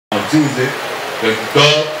Tuesday,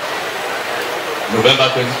 23rd November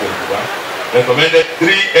 2021, recommended 3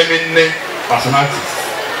 eminent personalities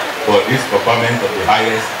for this performance of the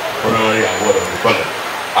highest honorary award of the college,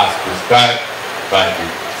 as prescribed by the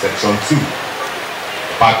Section 2,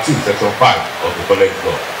 Part 2, Section 5 of the college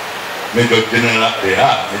law. Major General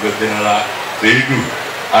Seidu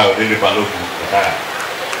Ayodele Balogun, retired,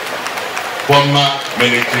 former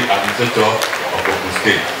military administrator of Ogun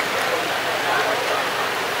State.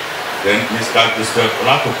 Then Mr. Joseph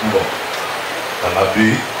Olakokumbo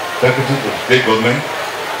Talabi, Secretary to the State Government,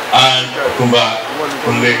 and Okumba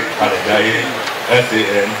Kunle Kalejaye,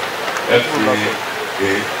 SAN, FCA,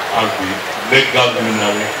 RB, legal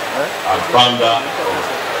luminary, and founder of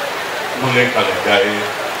Kunle Kalejaye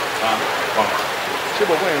and Founder.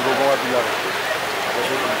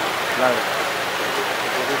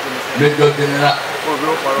 Major General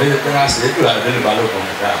Seidu Ayodele Balogun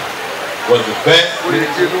was the first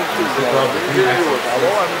military administrator between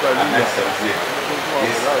 1966 and 1978.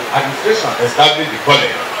 His administration established the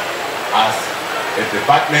college as a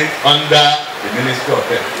department under the Ministry of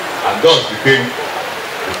Health, and thus became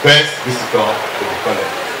the first visitor to the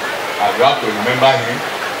college. And we have to remember him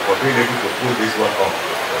for being able to pull this one off.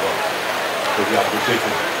 So we appreciate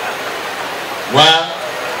him. While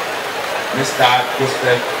Mr.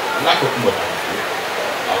 Joseph Olakokumbo,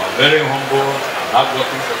 our very humble and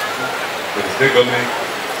hardworking secretary to the state government,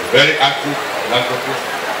 a very active philanthropist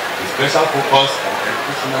with special focus on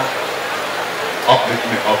educational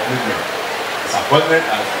upliftment. His appointment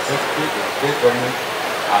as the secretary to the state government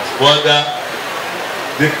has further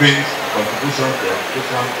deepened contribution to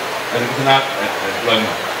educational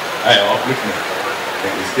employment upliftment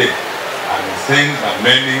in the state, and is seen by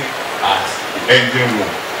many as the engine room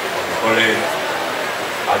of the college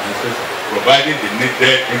administration, providing the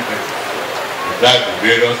needed impetus to drive the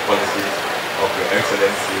various policies of Your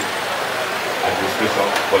Excellency Administration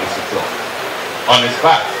Policy Trust. On his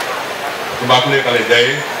part, Kunle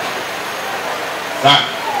Kalejaye San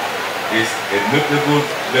is a notable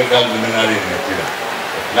legal luminary in Nigeria,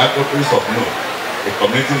 a philanthropist of note, a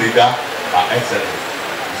community leader par excellence.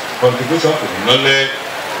 His contribution to the knowledge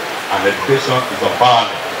and education is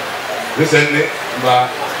unparalleled. Recently,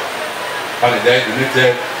 Kunle Kalejaye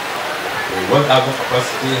donated a 1,000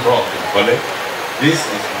 capacity hall in the college. This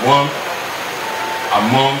is one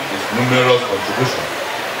among his numerous contributions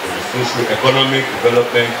to the socio-economic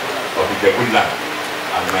development of the Ijebu-land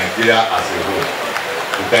and Nigeria as a whole.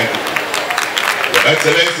 We thank you. Your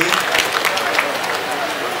Excellency,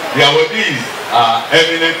 the awardees are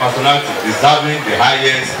eminent personalities deserving the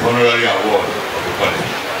highest honorary award of the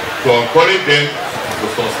college. To encourage them to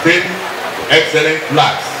sustain excellent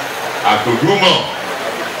flags and to do more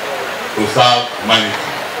to serve humanity.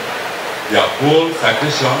 Their full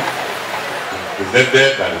citation is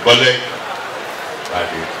presented by the college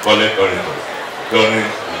auditors during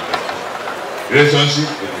the relationship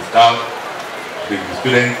with the staff, with the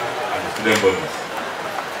students, and the student bodies.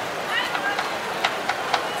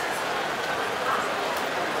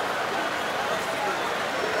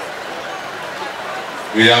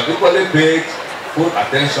 We have equally paid full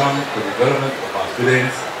attention to the development of our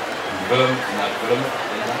students in our development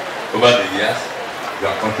agenda over the years. We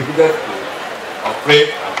have contributed to operate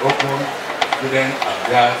and open student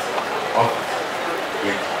affairs office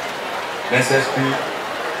with necessary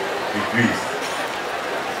degrees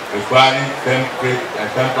requiring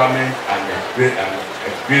temperament and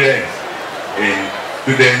experience in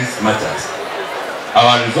students' matters.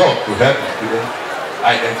 Our resolve to help the students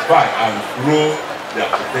identify and grow their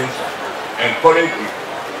potential, encourage the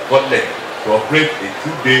college to operate a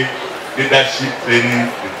 2-day leadership training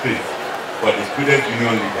retreat for the student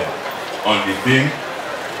union leaders on the theme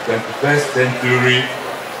 21st Century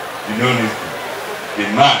Unionism, the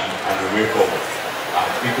man and the way forward at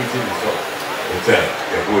Equity Resort Hotel,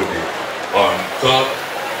 Yabode, on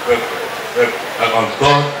the 3rd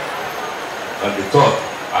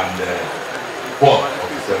and 4th of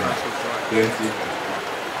December 2020.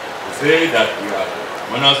 To say that we have a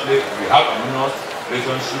honest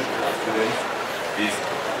relationship with our students is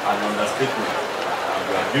an understatement, and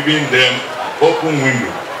we are giving them an open window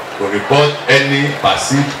to report any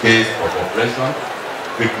perceived case of oppression,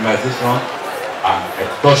 victimization, and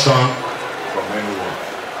extortion from anyone.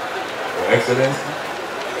 Your Excellency,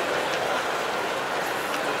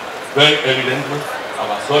 very evidently,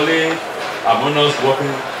 our solid, harmonious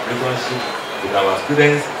working relationship with our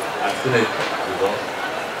students and students with us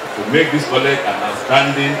to make this college an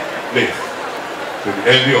outstanding place to the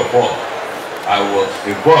envy of all. I was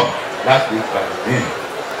informed last week by him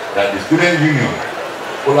that the student union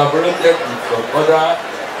collaborated with some other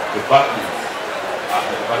departments as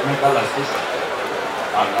a departmental association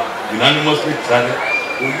and unanimously decided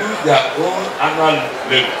to use their own annual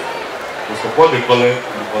levy to support the college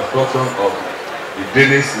in the construction of the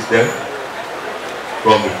drainage system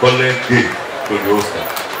from the college gate to the hostel.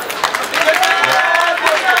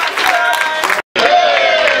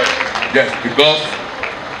 Yes, because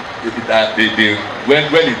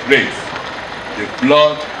when it rains, the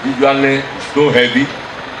flood usually is so heavy.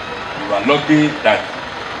 We are lucky that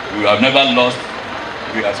we have never lost.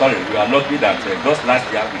 We are lucky that just last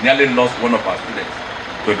year we nearly lost one of our students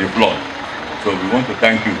to the flood. So we want to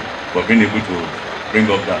thank you for being able to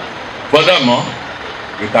bring up that. Furthermore,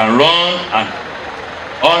 we can run an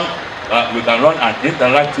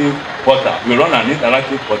interactive portal. We run an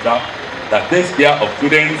interactive portal that takes care of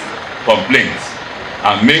students' complaints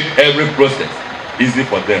and make every process easy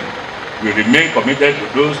for them. We remain committed to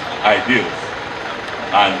those ideals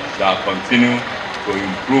and shall continue to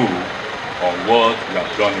improve on what we have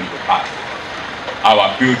done in the past. Our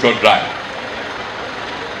future drive.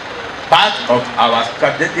 Part of our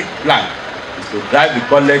strategic plan is to drive the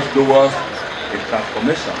college towards a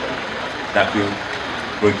transformation that will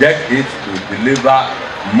project it to deliver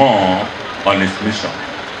more on its mission.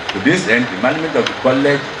 To this end, the management of the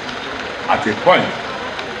college at a point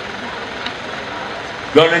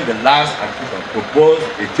during the last administration proposed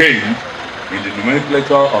a change in the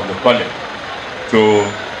nomenclature of the college to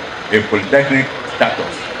a polytechnic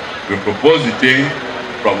status. We proposed the change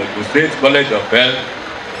from Ogun State College of Health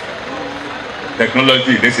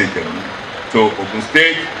Technology to Ogun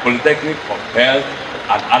State Polytechnic of Health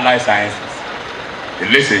and Allied Sciences.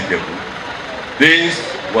 This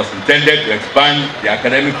was intended to expand the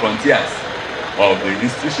academic frontiers of the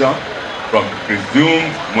institution from the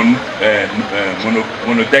presumed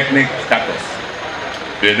monotechnic status,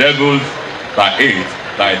 the levels by 8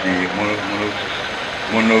 by the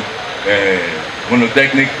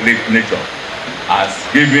monotechnic nature, as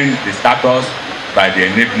given the status by the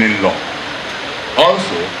enabling law.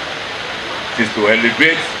 Also, it is to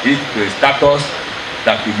elevate it to a status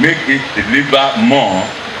that will make it deliver more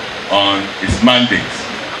on its mandates,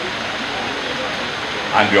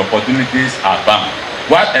 and the opportunities are bound.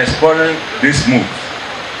 While exploring these moves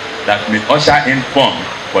that may usher in fund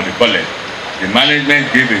for the college, the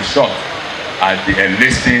management gave a shot at the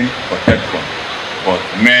enlisting for TEDCON, but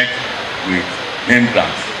met with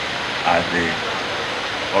hindrance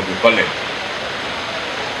of the college.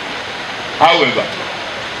 However,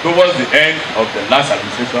 towards the end of the last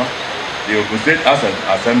administration, the Ogun State House of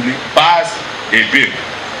Assembly passed a bill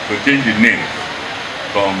to change the name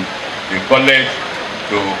from the college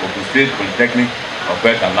to Ogun State Polytechnic of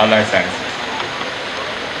Health and Allied Sciences.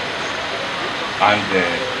 And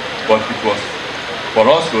but it was for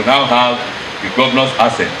us to now have the governor's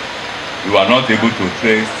assent. We were not able to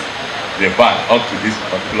trace the path up to this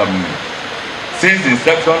particular moment. Since the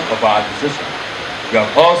inception of our administration, we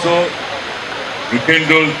have also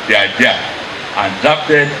rekindled the idea and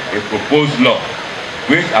drafted a proposed law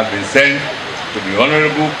which has been sent to the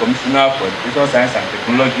Honorable Commissioner for Education, Science and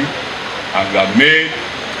Technology, and we have made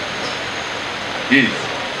it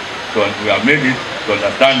to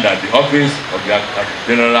understand that the Office of the Attorney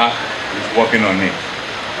General is working on it.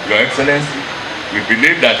 Your Excellency, we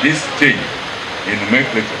believe that this change in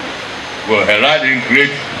nomenclature will herald in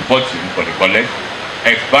great fortune for the college,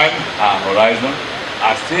 expand our horizon,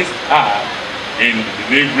 assist us in the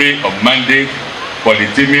delivery of mandate for the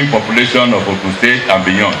teeming population of Ogun State and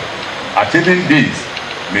beyond. Achieving this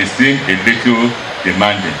may seem a little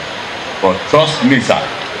demanding, but trust me, sir,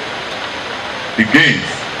 the gains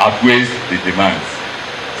outweighs the demands.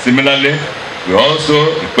 Similarly, we also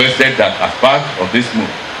requested that as part of this move,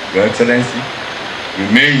 Your Excellency,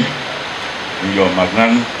 remain in your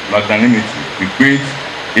magnanimity, bequeath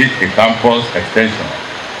it a campus extension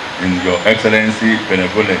in Your Excellency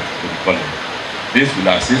benevolence to the college. This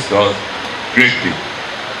will assist us greatly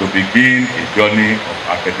to begin a journey of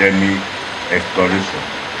academic exploration.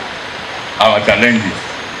 Our challenges,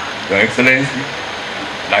 Your Excellency,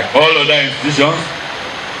 like all other institutions,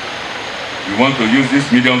 we want to use this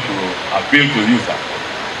medium to appeal to you, sir.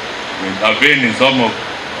 We intervene in some of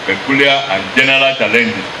peculiar and general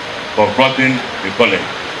challenges confronting the college.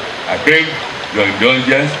 I crave your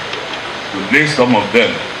indulgence to list some of them.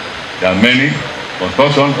 There are many: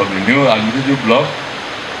 construction of the new administrative block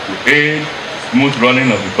to aid smooth running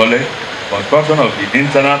of the college, construction of the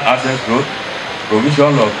internal access road,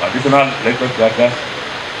 provision of additional lecture theaters,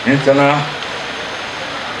 internal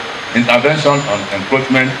intervention on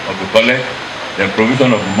encroachment of the college, the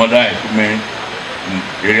provision of modern equipment in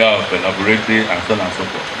the area of the laboratory, and so on and so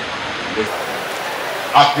forth.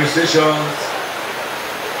 Appreciations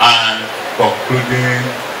and concluding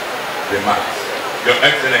remarks. Your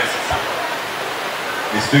Excellency, sir,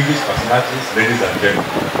 distinguished personalities, ladies and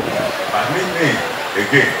gentlemen, permit me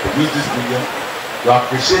again to use this medium to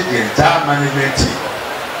appreciate the entire management team,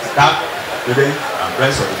 staff, students, and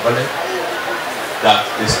friends of the college, that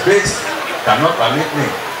the space cannot permit me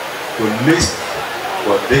to list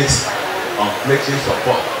for this unflinching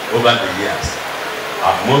support over the years.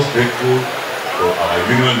 I'm most grateful to our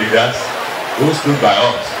union leaders who stood by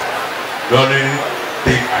us during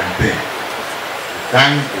thick and thin.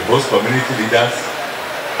 Thank the host community leaders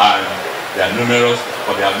and their numerous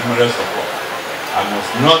support. I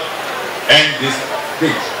must not end this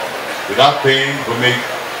speech without paying homage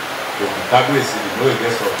to the Kábíyèsí, the no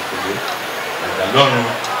guest of today, and the Lord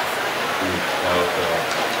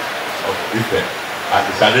of Ife, and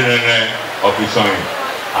the Sadirene of Isoyin,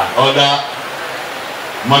 and other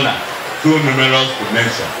monarchs too numerous to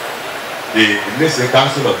mention. The Ilese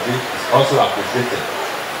Council of Chiefs is also appreciated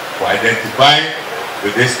for identifying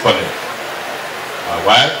with this college. My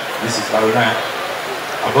wife, Mrs. Caroline,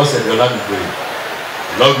 Abosede Olamidoye,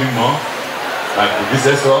 love me more. My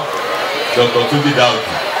predecessor, Dr. Tuji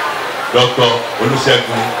Daudu, Dr.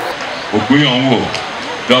 Olusegun Ogun,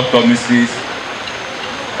 Dr. Mrs.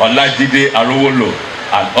 Olajide Arowolo,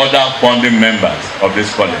 and other founding members of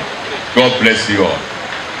this college. God bless you all.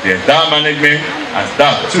 The entire management and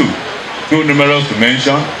staff too numerous to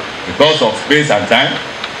mention. Because of space and time,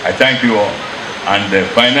 I thank you all. And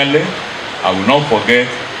finally, I will not forget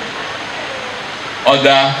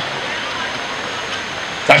other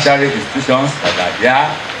tertiary institutions that are here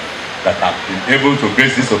that have been able to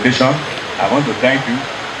grace this occasion. I want to thank you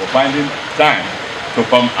for finding time to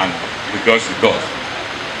come and rejoice with us.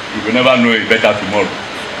 You will never know it better tomorrow.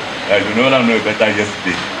 You will never know it better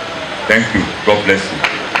yesterday. Thank you. God bless you.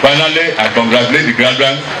 Finally, I congratulate the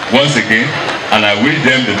graduates once again, and I wish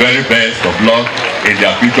them the very best of luck in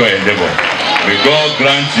their future endeavor. May God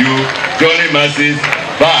grant you journey mercies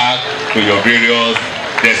back to your various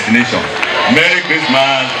destinations. Merry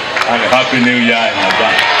Christmas and a Happy New Year in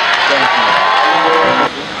advance. Thank you.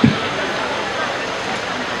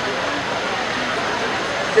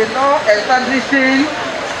 The law establishing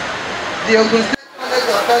the Ogun State College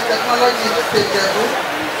of Health Technology in the state level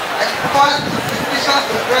encouraged institutions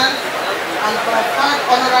to grant and confer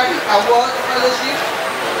honorary award fellowship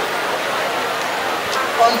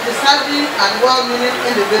on deserving and well-meaning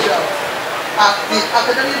individuals as the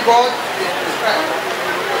academic board is prescribed.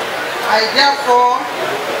 I therefore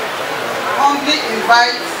humbly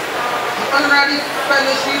invite the honorary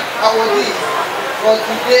fellowship awardees for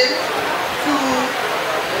today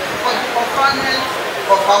for the conferment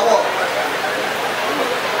of award.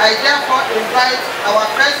 I therefore invite our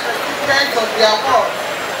first recipient of the award,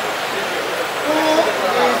 who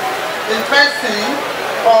is in person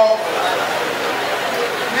of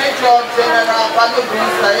Major General Balogun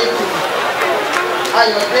Saidu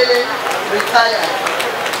Ayodele, retired.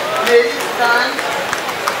 May he stand,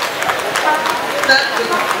 step to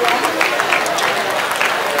the front.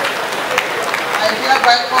 I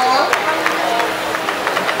hereby call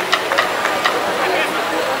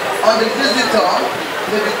on the visitor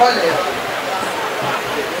to the college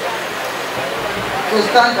to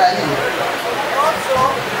stand by him. Also,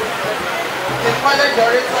 the college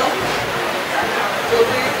orator to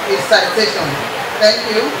read his citation. Thank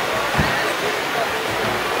you.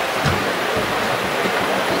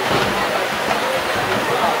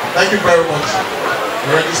 Thank you very much,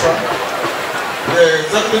 Registrar. The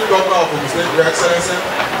Executive Governor of Ogun State, Your Excellency,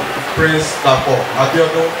 Prince Dapo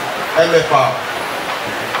Abiodun, MFR,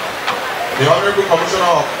 the Honorable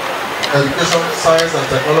Commissioner of Education, Science and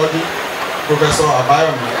Technology, Professor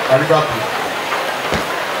Abayomi Arigapi,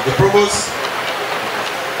 the Provost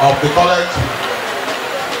of the College,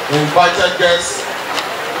 invited guests,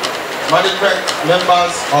 management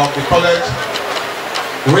members of the College,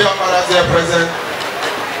 the Royal Fathers here present,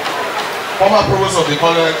 former Provost of the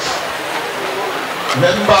College,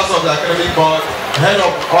 members of the Academic Board, head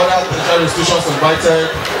of other tertiary institutions invited,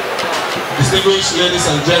 distinguished ladies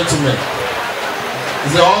and gentlemen.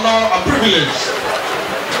 It's an honor and privilege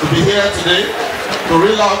to be here today to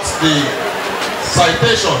read out the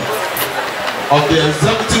citation of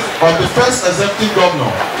the first executive governor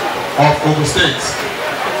of Ogun State,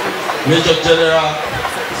 Major General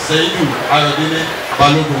Saidu Ayodele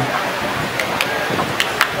Balogun.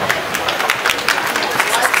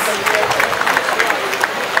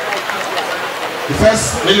 The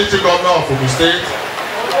first military governor of Ogun State,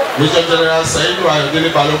 Major General Saidu Ayodele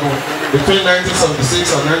Balogun, between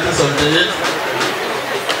 1976 and 1978.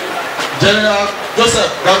 General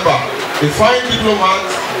Joseph Gamba, a fine diplomat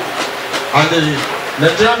and a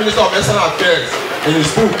Nigerian Minister of External Affairs, in his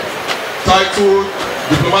book titled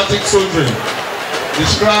Diplomatic Soldiering,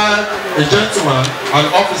 described a gentleman, an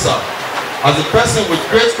officer, as a person with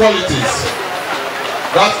great qualities.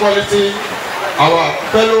 That quality, our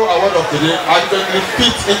fellow award of today adequately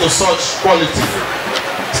fits into such quality.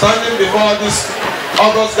 Standing before this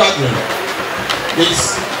August gathering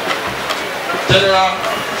is General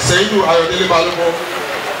Seidu Ayodele Balogun,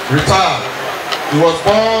 retired. He was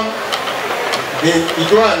born in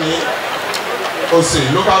Idoani, Ose,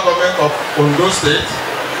 local government of Ogun State.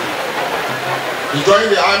 He joined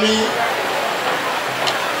the army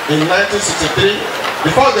in 1963.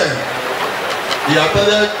 Before then, he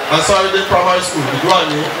attended Ansaride Primary School,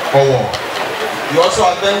 Idoani, Owo. He also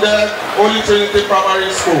attended Holy Trinity Primary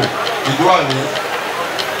School, Idoani,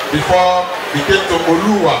 before he came to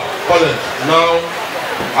Oluwa College, now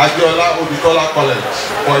Adiola Obitola College,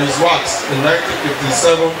 for his works in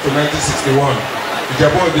 1957 to 1961.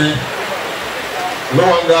 Ijebode, no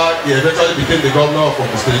wonder he eventually became the governor of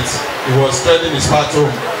Ogun State. He was spreading his path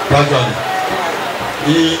home gradually.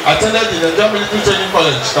 He attended the Nigerian Military Training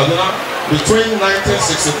College, Kaduna, between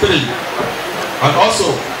 1963, and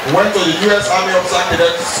also went to the U.S. Army Officer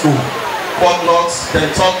Cadet School, Fort Knox,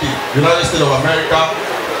 Kentucky, United States of America,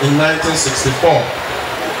 in 1964.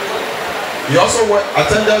 He also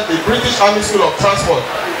attended the British Army School of Transport,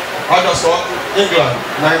 Huddersfield, England,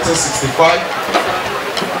 1965.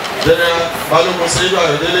 General Balogun Seidu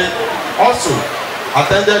Ayodele also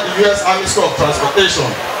attended the U.S. Army School of Transportation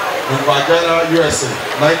in Virginia, USA,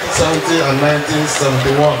 1970 and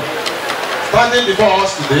 1971. Standing before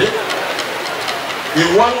us today, he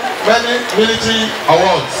won many military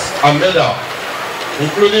awards and medals,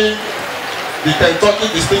 including the Kentucky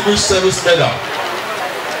Distinguished Service Medal.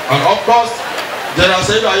 And of course, General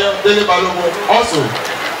Seidu Ayodele Balogun also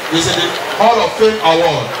is in the Hall of Fame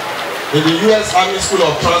Award in the U.S. Army School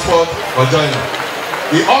of Transport, Virginia.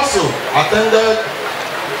 He also attended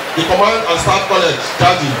the Command and Staff College,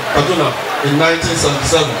 Jaji, Kaduna, in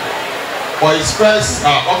 1977 for his first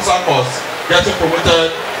officer course, getting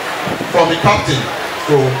promoted from a captain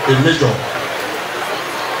to a major.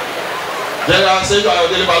 General Seidu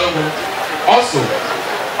Ayodele Balogun also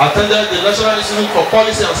attended the National Institute for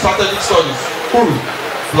Policy and Strategic Studies, Kuru,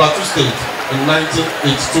 Plateau State, in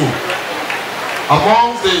 1982.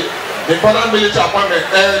 Among the important military appointments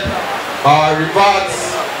held by revered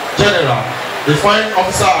general, the fine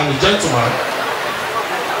officer and the gentleman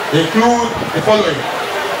include the following.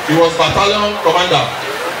 He was battalion commander.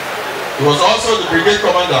 He was also the brigade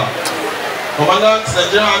commander, commandant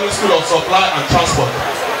Nigerian Army School of Supply and Transport,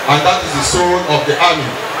 and that is the soul of the army.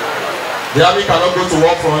 The army cannot go to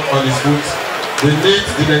war front on its boots. They need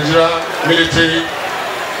the Nigerian military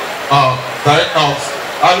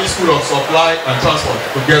Army School of Supply and Transport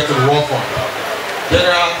to get to the war front.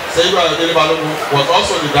 General Seidu Ayodele Balogun was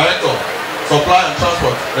also the director, Supply and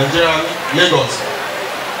Transport, Nigerian Army, Lagos.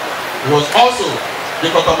 He was also the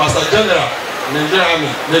Quartermaster General, Nigerian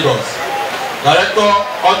Army, Lagos. Director,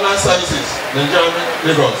 Ordnance Services, Nigerian Army,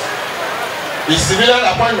 Lagos. His civilian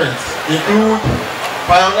appointments include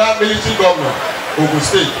Pioneer Military Governor, Ogun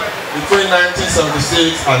State, between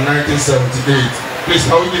 1976 and 1978. Please,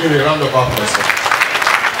 can we give him a round of applause?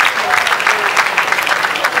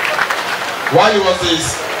 While he was the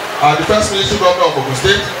first military governor of Ogun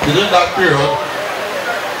State, during that period,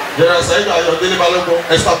 General Seidu Ayodele Balogun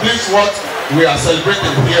established what we are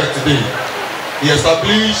celebrating here today. He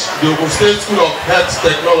established the Ogun State School of Health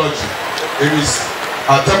Technology in his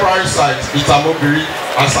temporary site, Itamobiri,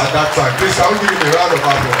 as at that time. Please, can we give him a round of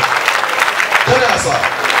applause? General sir,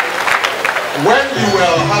 when you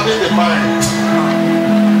were having the mind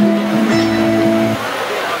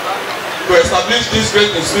to establish this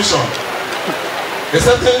great institution, a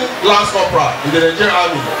certain Lance Corporal in the Nigerian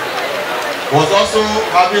Army was also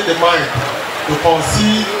having the mind to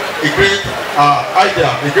conceive a great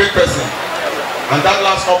idea, a great person. And that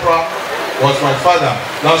Lance Corporal was my father,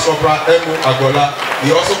 Lance Corporal Emu Agola.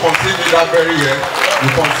 He also conceived it that very year. He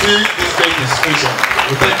conceived this great institution.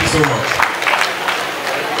 So thank you so much.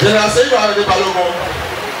 General Seidu Ayodele Balogun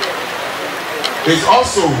is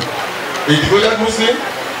also a devoted Muslim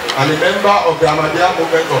and a member of the Ahmadiyya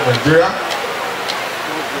movement of Nigeria.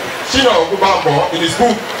 Shina Ogubambo, in his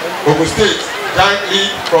book, Ogun State, Giant Leap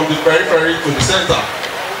from the Periphery to the Center,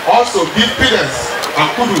 also give credence and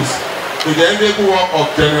kudos to the enviable work of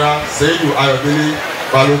General Seidu Ayodele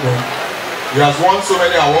Balogun. He has won so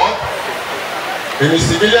many awards. In his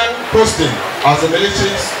civilian posting as a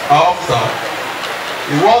military officer,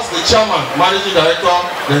 he was the chairman, managing director,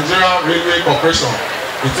 Nigerian Railway Corporation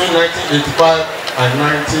between 1985 and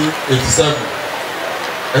 1987.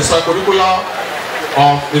 Extracurricular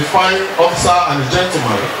of a fine officer and a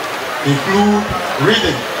gentleman include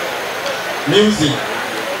reading, music,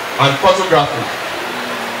 and photography.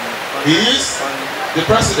 He is the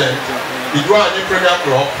president, the Iguani Premier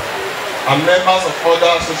Club, and members of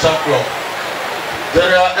other social clubs.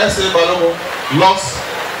 General S.A. Balogo loves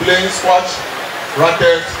playing squash,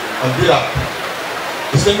 racket, and billiard.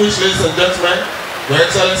 Distinguished ladies and gentlemen, Your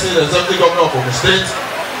Excellency, the Executive Governor of Ogun State,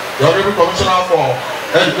 the Honorable Commissioner for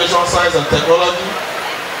Education, Science and Technology,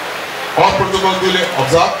 all protocols duly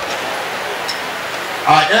observed.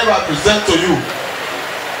 I hereby present to you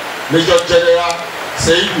Major General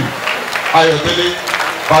Seidu Ayodele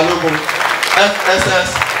Balogun, FSS,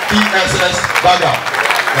 PSS, Baga.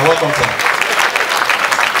 You're welcome, sir.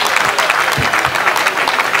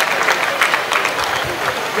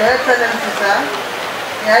 Your Excellency, sir,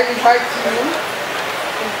 may I invite you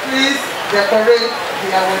to please decorate the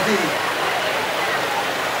awardee.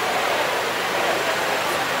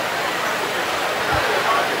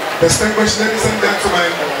 Distinguished ladies and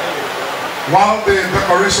gentlemen, while the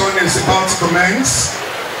decoration is about to commence,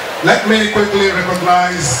 let me quickly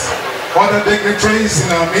recognize other dignitaries in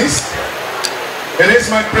our midst. It is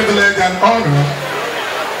my privilege and honor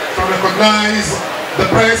to recognize the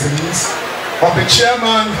presence of the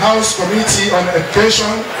Chairman, House Committee on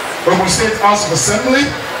Education, Ogun State House of Assembly,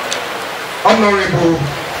 Honorable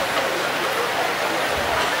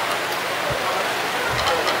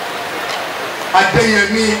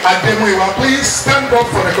Adeyemi Ademuyiwa. Please stand up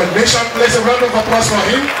for recognition. Please a round of applause for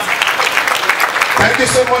him. Thank you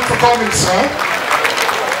so much for coming, sir.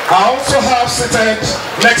 I also have seated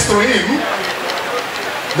next to him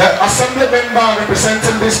the assembly member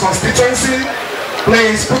representing this constituency.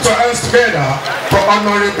 Please put your hands together for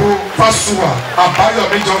Honorable Fasua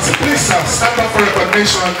Abayomi Johnson. Please, sir, stand up for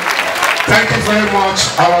recognition. Thank you very much,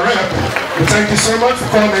 our rep. We thank you so much for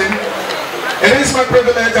coming. It is my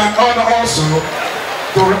privilege and honor also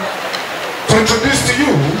to introduce to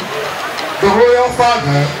you the royal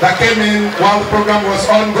father that came in while the program was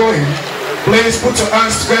ongoing. Please put your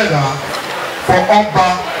hands together for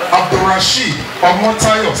Oba Abdurrashid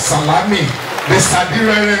Omotayo Salami, the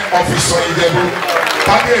Sadirere officer Ijebu.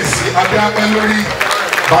 Kábíyèsí Adéapẹ́lórí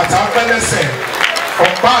bàtà pẹ́lẹ́sẹ̀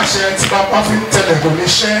ọ̀pá àṣẹ tí bàbá fi ń tẹ̀lé kò ní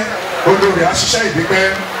ṣẹ́ olórí àṣìṣe ìdígbẹ́.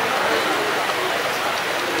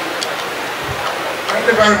 Thank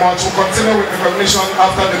you very much. We'll continue with recognition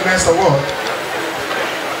after the next award.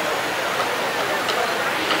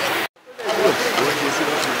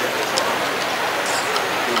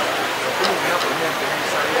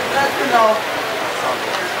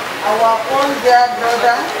 Our own dear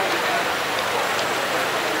brother,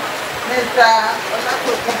 Mr.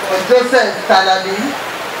 Joseph Talabi,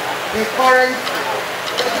 the current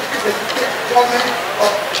government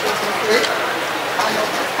of the state and of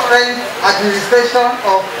the current administration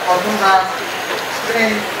of Ogun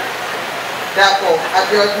Prince Dapo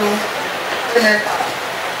Abiodun Senator.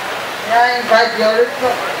 May I invite the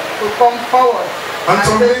orator to come forward and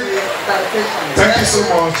read the citation. Thank you so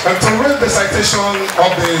much. And to read the citation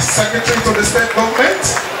of the Secretary to the State Government,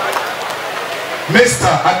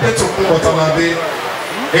 Mr. Adetokun Watanabe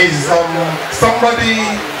is somebody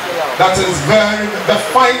that is the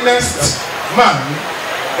finest man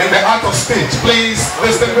in the art of speech. Please,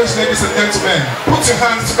 distinguished ladies and gentlemen, put your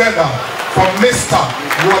hands together for Mr.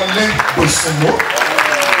 Wole Bosumo.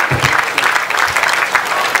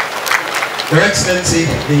 Your Excellency,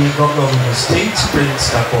 the Governor of the State,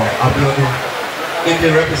 Prince Dapo Abiodun,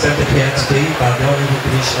 ably represented here today by the Honorable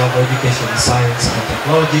Commissioner of Education, Science and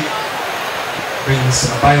Technology,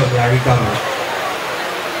 Prince Abayomi Arigamo,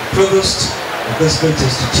 Provost of this great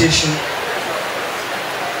institution,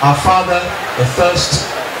 our father, the first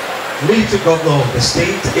military governor of the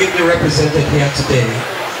state, ably represented here today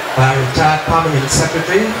by our retired permanent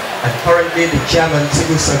secretary and currently the chairman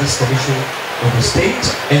Civil Service Commission of the state,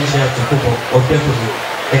 Engineer Tukubo Odefumi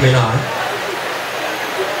MNI.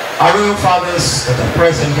 Our royal fathers that are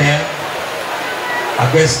present here, our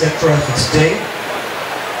guest lecturer for today,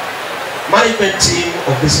 management team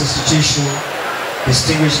of this institution,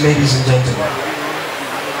 distinguished ladies and gentlemen.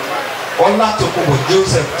 Olatukubo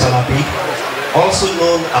Joseph Talabi, also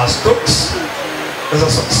known as Stokes, is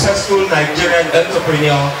a successful Nigerian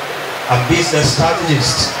entrepreneur and business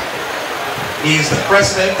strategist. He is the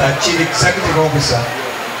President and Chief Executive Officer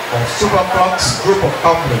of Superprox Group of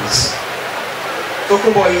Companies.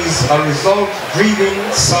 Tokubo is a result-driven,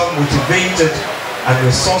 self-motivated, and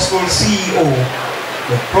resourceful CEO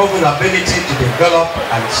with proven ability to develop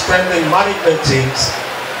and strengthen management teams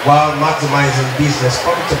while maximizing business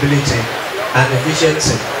profitability and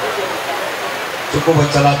efficiency. Tokubo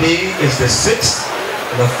Talabi is the 6th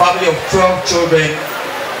in a family of 12 children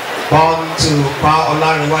born to Pa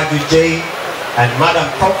Olariwaju J and Madam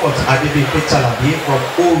Comfort Adebimpe Talabi from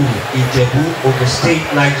Oru, Ijebu, Ogun State,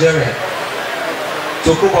 Nigeria.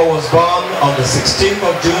 Tokunbo was born on the 16th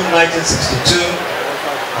of June 1962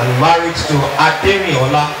 and married to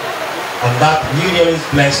Adeniola, and that union is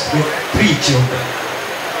blessed with 3 children.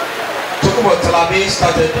 Tokunbo Talabi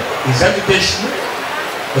started his education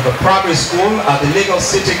with a primary school at the Lagos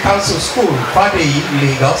City Council School, Fadeyi,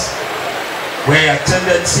 Lagos, where he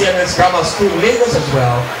attended CMS Grammar School, Lagos as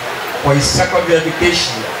well, for his secondary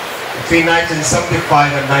education between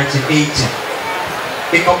 1975 and 1980.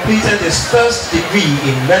 He completed his first degree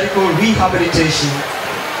in medical rehabilitation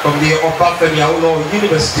from the Obafemi Awolowo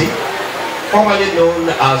University, formerly known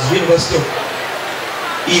as University of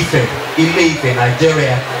Ife, Ile-Ife,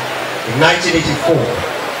 Nigeria, in 1984.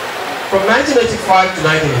 From 1985 to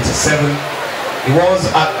 1987, he was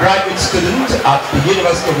a graduate student at the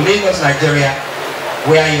University of Lagos, Nigeria,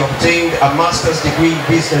 where he obtained a master's degree in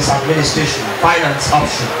business administration, finance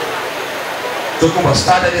option. Tokunbo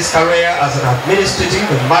started his career as an administrative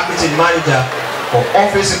and marketing manager for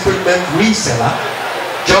office equipment reseller,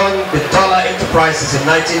 joined the Dollar Enterprises in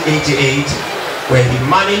 1988, where he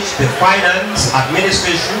managed the finance,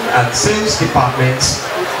 administration, and sales departments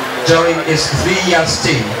during his 3-year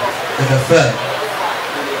stay in the firm.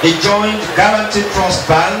 He joined Guaranty Trust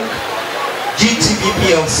Bank, GTB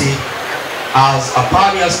PLC, as a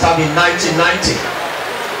pioneer staff in 1990.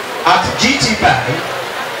 At GT Bank,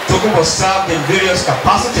 Tokunbo served in various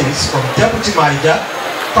capacities from deputy manager,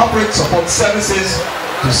 corporate support services,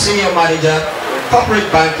 to senior manager, corporate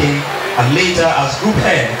banking, and later as group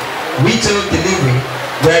head, retail delivery,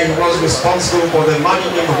 where he was responsible for the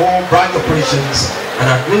managing of all branch operations and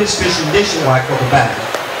administration nationwide for the bank.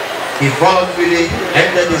 He voluntarily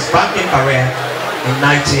ended his banking career in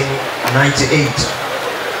 1998.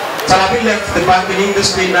 Talabi left the banking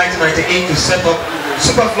industry in 1998 to set up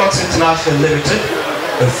Superflux International Limited,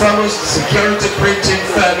 the foremost security printing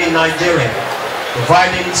firm in Nigeria,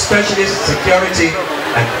 providing specialist security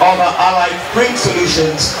and other allied print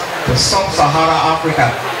solutions to sub-Sahara Africa.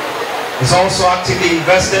 He's also actively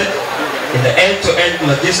invested in the end-to-end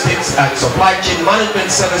logistics and supply chain management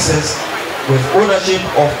services with ownership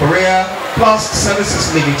of Korea Plus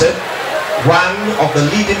Services Limited, one of the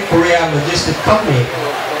leading Korea logistic company,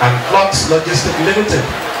 and Flux Logistic Limited,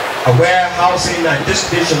 a warehousing and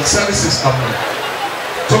distribution services company.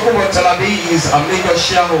 Tokunbo Talabi is a major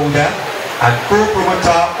shareholder and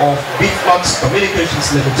co-promoter of Flux Communications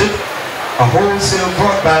Limited, a wholesale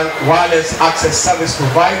broadband wireless access service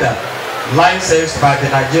provider licensed by the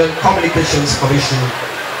Nigerian Communications Commission,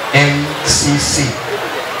 NCC.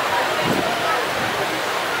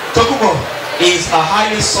 Tokunbo is a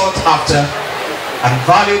highly sought after and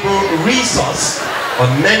valuable resource on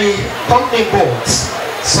many company boards,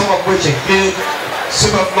 some of which include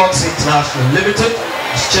Superflux International Limited,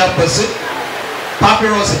 chairperson,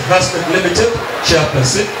 Papyrus Investment Limited,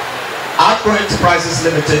 chairperson, Agro Enterprises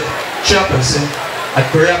Limited, chairperson, and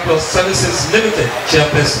Korea Plus Services Limited,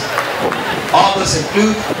 chairperson. Others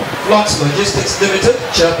include Flux Logistics Limited,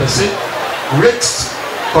 chairperson, RIX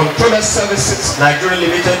Controller Services Nigeria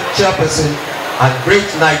Limited, chairperson, and Great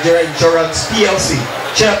Nigeria Insurance PLC,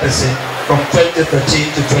 chairperson from 2013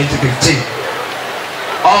 to 2015.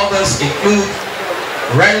 Others include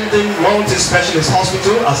Rendon Multi-Specialist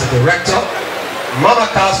Hospital as a director, Mama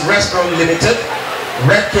Cars Restaurant Limited,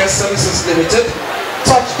 Red Care Services Limited,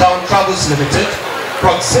 Touchdown Travels Limited,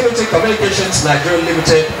 Proximity Communications Nigeria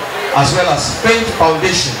Limited, as well as Faith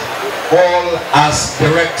Foundation, all as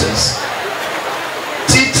directors.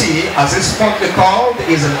 TT, as it's fondly called,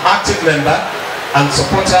 is an active member and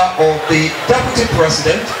supporter of the Deputy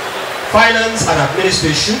President, Finance and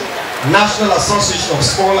Administration, National Association of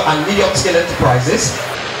Small and Medium-Scale Enterprises,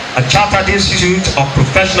 a chartered institute of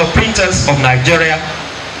professional printers of Nigeria,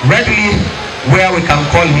 readily where we can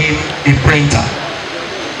call him a printer.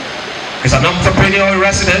 He's an entrepreneurial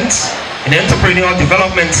resident in Entrepreneurial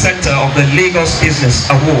Development Center of the Lagos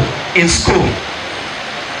Business Award in school.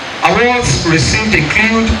 Awards received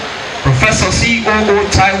include Professor COO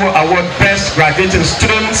Taiwo Award Best Graduating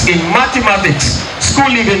Students in Mathematics School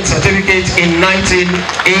Living Certificate in 1980.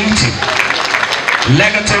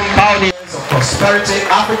 Legatum Pioneers of Prosperity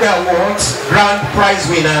Africa Awards Grand Prize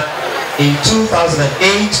winner in 2008,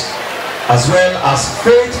 as well as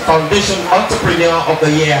Faith Foundation Entrepreneur of the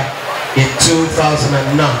Year in 2009.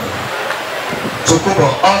 Tokunbo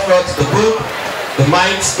authored the book The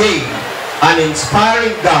Mind's Game, an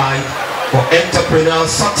inspiring guide for entrepreneurial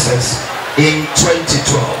success in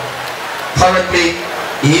 2012. Currently,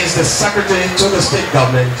 he is the Secretary to the State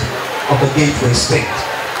Government of the Gateway State.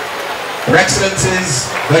 Your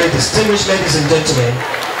Excellencies, very distinguished ladies and gentlemen,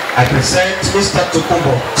 I present Mr.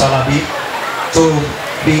 Tukumbo Talabi to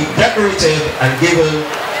be decorated and given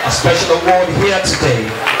a special award here today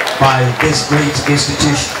by this great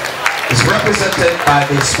institution. It's represented by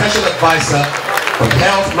the Special Advisor on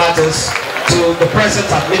Health Matters to the present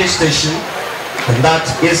administration, and that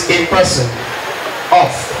is in person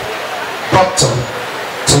of Dr.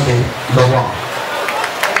 Tony Lawan.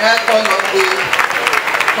 I call on the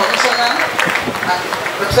Commissioner and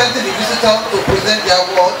representing the visitor to present the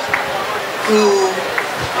award to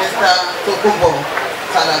Mr. Tokumbo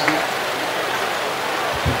Talabi.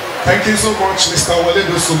 Thank you so much, Mr.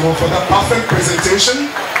 Waledo Sumo, for the perfect presentation.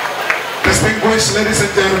 Distinguished ladies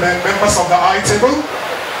and gentlemen, members of the high table,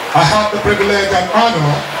 I have the privilege and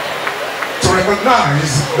honor to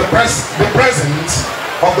recognize the presence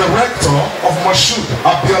of the rector of Moshood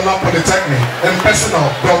Abiola Polytechnic in person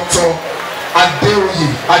of Dr. Adeoye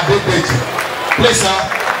Adedeji. Please, sir,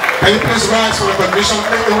 can you please rise for recognition?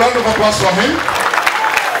 A round of applause for him.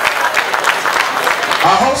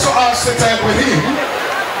 I also have seated with him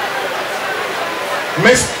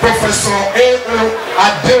Miss Professor A.O.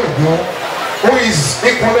 Adeogo, who is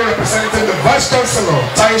equally representing the Vice Chancellor,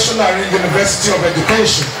 Taishulari University of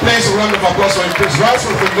Education. Please, a round of applause for him. Please rise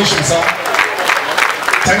for recognition, sir.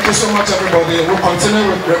 Thank you so much, everybody. We'll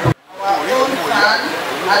continue with our own son,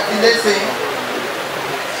 Adilese,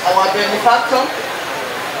 our benefactor,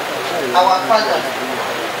 our father,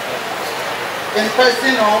 in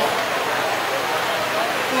person of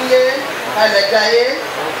Kule Kalejaye,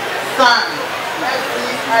 son,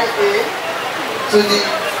 SCIA, to the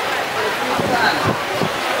son.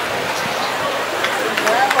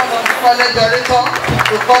 Welcome on the college director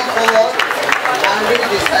to come forward and read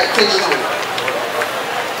the citation.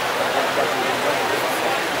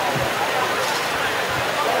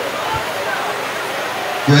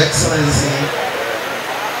 Your Excellency,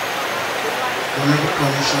 Honorable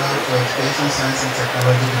Commissioner for Education, Science and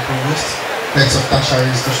Technology, the Provost, Heads of Tertiary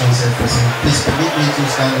Institutions and President, please permit me to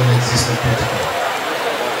stand on existing protocol.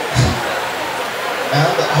 I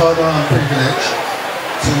have the honor and privilege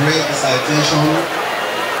to read the citation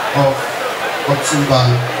of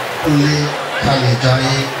Otumba Kule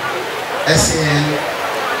Kalejaye, SAN,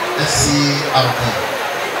 FCRD.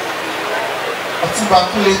 Otumba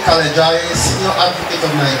Kule Kalejaye, Senior Advocate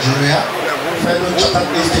of Nigeria, Fellow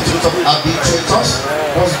Chartered Institute of Arbitrators,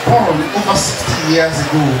 was born over 60 years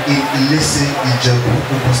ago in Ilese, Ijebu,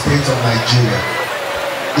 Ogun State of Nigeria.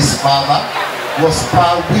 His father was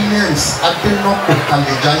Pa Williams Adenoko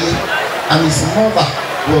Kalejaye, and his mother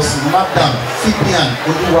was Madam Fibian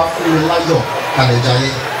Oluwafunmilayo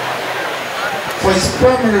Kalejaye. For his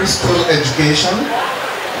primary school education,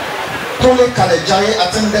 Kule Kalejaye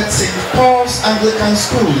attended St. Paul's Anglican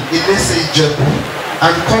School in Ilese, Ijebu,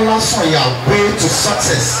 and Kola Soya Way to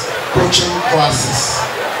Success coaching classes.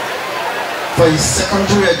 For his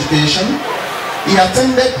secondary education, he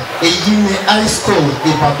attended Eyine High School,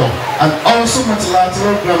 Ibadan, and also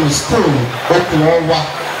Multilateral Grammar School, Okunowa.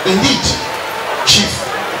 Indeed, Chief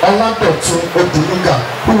Oladotun Odunuga,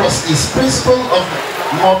 who was his principal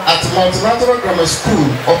at Multilateral Grammar School,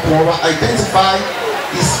 Okunowa, identified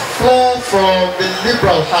his flair for the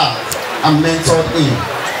liberal heart and mentored him.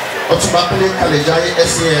 Otumba Kule Kalejaye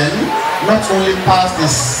SAN not only passed the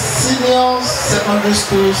senior secondary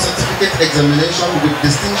school certificate examination with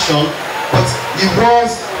distinction, but he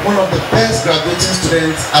was one of the best graduating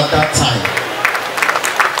students at that time.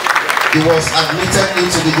 He was admitted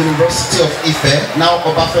into the University of Ife, now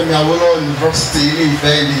Obafemi Awolowo University in Ife,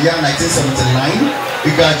 in the year 1979.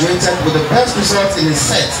 He graduated with the best results in his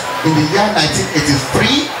set in the year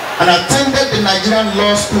 1983 and attended the Nigerian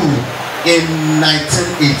Law School in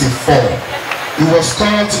 1984. He was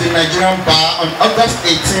called to the Nigerian Bar on August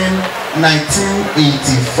 18,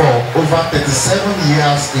 1984, over 37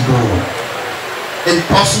 years ago. In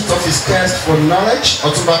pursuit of his quest for knowledge,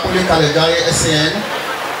 Otumba Kule Kalejaye SAN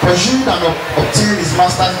pursued and obtained his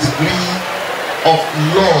master's degree of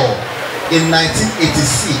law in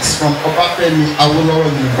 1986 from Obafemi Awolowo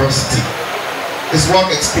University. His work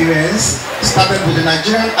experience started with the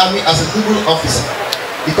Nigerian Army as a legal officer.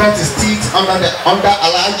 He got his teeth under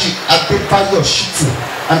Alhaji Adebayo Shitu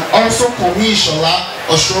and also Komishola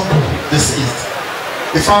Oshobu, deceased.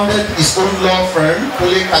 He founded his own law firm,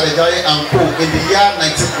 Kule Kalejaye & Co. in the year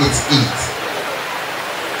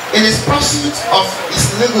 1988. In his pursuit of his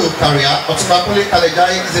legal career, Otumba Kule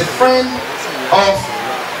Kalejaye is a friend of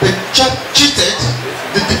the cheated,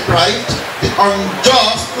 the deprived, the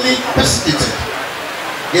unjustly persecuted.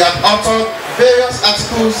 He had authored various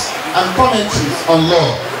articles and commentaries on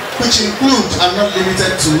law, which include and not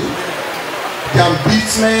limited to the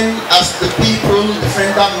ombudsman as the people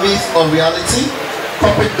defender myth or reality,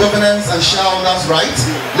 corporate governance and shareholders' rights,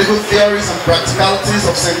 legal theories and practicalities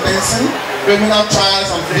of sentencing, criminal trials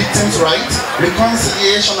and victims' rights,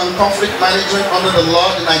 reconciliation and conflict management under the law,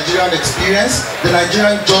 the Nigerian experience, the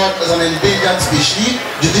Nigerian judge as an endangered species,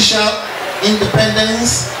 judicial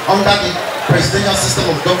independence under the presidential system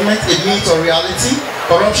of government, a myth or reality,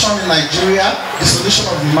 corruption in Nigeria, dissolution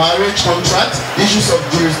of marriage contract, issues of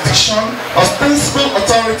jurisdiction, ostensible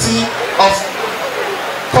authority of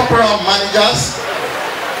corporal managers,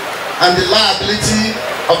 and the liability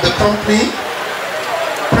of the company,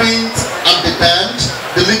 print and be banned,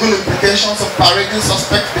 the legal implications of parading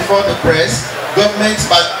suspects before the press, government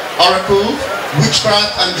by oracle,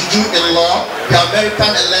 witchcraft and juju in law, the American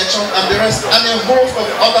election, and the rest, and a host of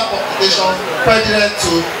other publications credited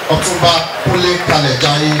to Otumba Kule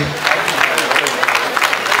Kalejaye.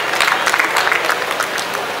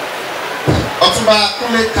 Otumba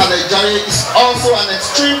Kule Kalejaye is also an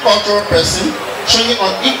extreme cultural person, showing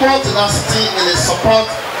unequal tenacity in his support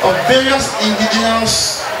of various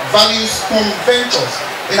indigenous values conventions.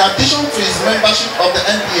 In addition to his membership of the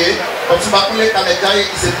NBA, Otumba Kule Kalejaye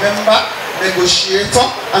is a member, negotiator,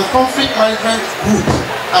 and conflict management group,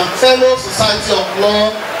 and fellow Society of Law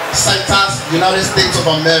Citers, United States of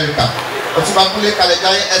America. Otumba Kule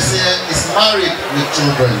Kalejaye SAN is married with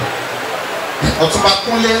children. Otumba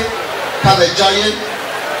Kule Kalejaye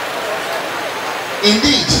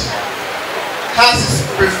indeed has his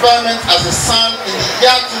preferment as a son in the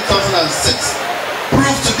year 2006,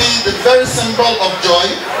 proved to be the very symbol of joy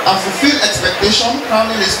and fulfilled expectation,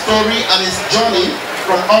 crowning his story and his journey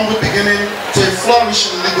from humble beginning to a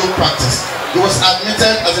flourishing legal practice. He was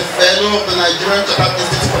admitted as a fellow of the Nigerian Chartered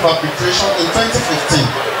Institute of Arbitration in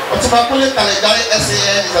 2015. Otumba Kule Kalejaye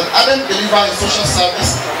SAN is an ardent believer in social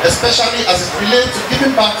service, especially as it relates to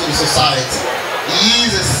giving back to the society. He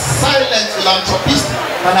is a silent philanthropist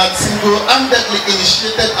and had single-handedly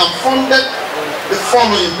initiated and funded the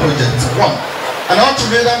following projects. 1. An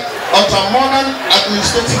ultra-modern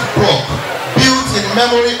administrative block built in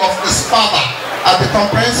memory of his father at the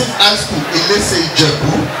Comprehensive High School Ilese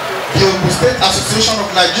Ijebu. The Ogun State Association of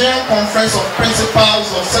Nigerian Conference of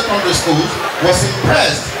Principals of Secondary Schools was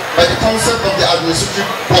impressed by the concept of the administrative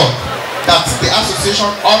block that the association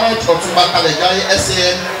honored Otumba Kalejaye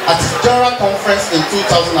SAN at its general conference in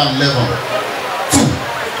 2011. 2.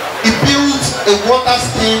 He built a water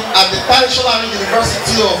scheme at the Traditional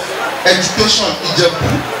University of Education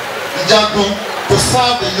Ijebu to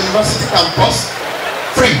serve the university campus.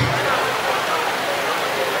 3.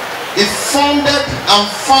 He funded and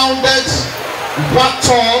founded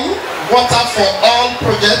Watol Water for All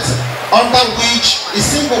project, under which he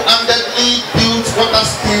single-handedly built water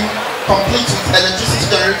scheme complete with electricity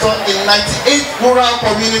generator in 98 rural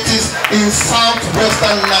communities in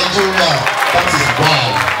southwestern Nigeria. That is wow.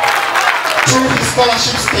 Through his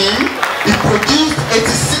scholarship scheme, he produced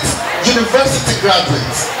 86 university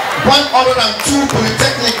graduates, 102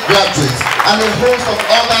 polytechnic graduates, and a host of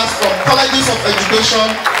others from colleges of education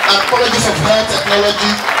and colleges of health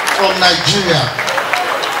technology from Nigeria.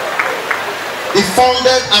 He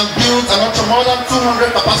founded and built an ultra-modern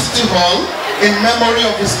 200 capacity hall in memory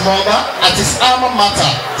of his mother at his alma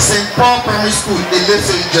mater, St. Paul Primary School,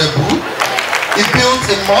 Ilese Ijebu. He built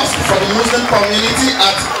a mosque for the Muslim community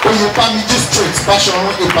at Oyopamiji Street,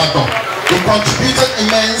 Basharon, Ibadan. He contributed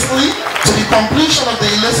immensely to the completion of the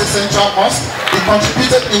Ilese Central Mosque. He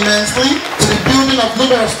contributed immensely to the building of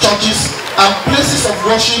numerous churches and places of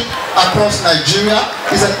worship across Nigeria.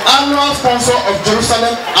 Is an annual sponsor of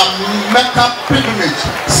Jerusalem and Mecca pilgrimage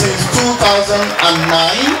since 2009.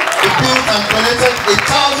 He built and donated a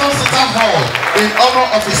 1,000-seater hall in honor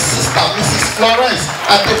of his sister, Mrs. Florence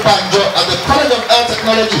Adebanjo, at the College of Health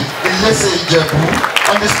Technology in Ilese Ijebu.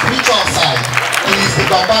 On the spiritual side, he is the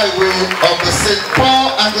Baba Iwe of the St.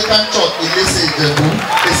 Paul Anglican Church in Ilese Ijebu,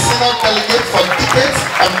 a senior delegate for decades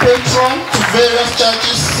and patron to various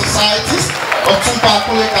churches, societies. Otumba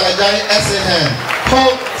Kule Kalejaye SAN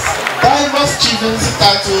holds diverse chieftaincy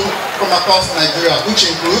titles from across Nigeria, which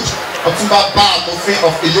include Otumba Baamofi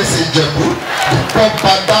of Ilese Ijebu, the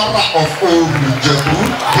Bobadara of Oru Ijebu,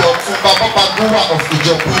 the Otumba Babagura of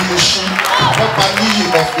Ijebu Mushin, the Bobaniyi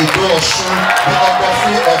of Ido Osun, the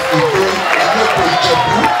Ogofi of Ido Ilobo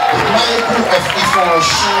Ijebu, the Mayegun of Ifon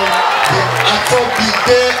Osun, the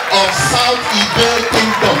Atobide of South Ibe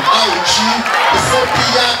Kingdom, Auchi, the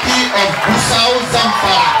Sepiyaki of Busau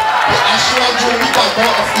Zamfara, the Ashiwaju Onibabo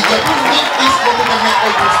of Ijebu North East Local Government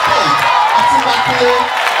Ogun State. Otumba Kule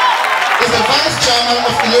is a the Vice Chairman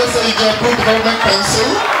of Ilese Ijebu Development Council,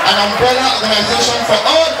 an umbrella organization for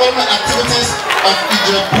all development activities of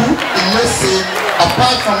Ijebu, Ilese,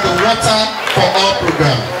 apart from the Water for All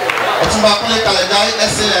program. Otumba Kunle Kalejaye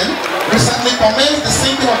SAN recently commenced the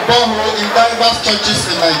sinking of borehole in diverse churches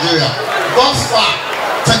in Nigeria. Thus far,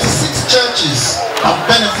 26 churches have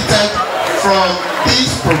benefited from this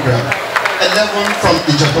program, 11 from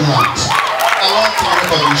Ijebu land. I want to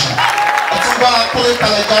recognition. Otumba Kunle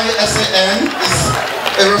Kalejaye SAN is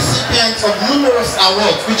a recipient of numerous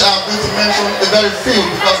awards, which I'm going to mention a very few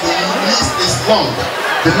because the list is long.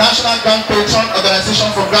 The National Grand Patron Organization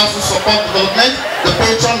for Grassroots Support Development, the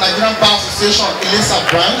Patron Nigerian Bar Association Ilesa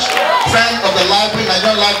Branch, Friend of the Library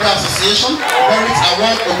Nigerian Library Association, Merit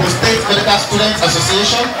Award Ogun State Medical Students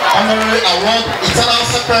Association, Honorary Award Eternal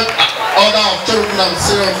Sacred Order of Cherubim and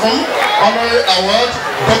Seraphim, Honorary Award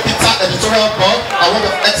Dokita Editorial Board, Award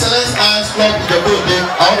of Excellence Lions Club Ijebu-Ode,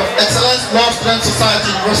 Award of Excellence Law Student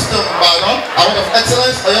Society University of Ibadan, Award of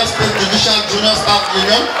Excellence Oyo State Judicial Junior Staff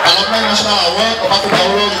Union, Alumni National Award of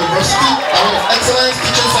Akubaworo University, Award of Excellence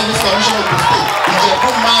Teaching Service Commission of the State,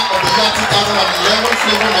 Ijebu Mark of the year 2011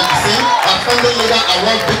 Flavor Magazine, and Funding Leader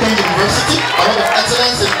Award Beacon University, Award of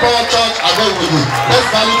Excellence in Power Church Agoiwoye, Best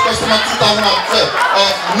Valued Customer 2012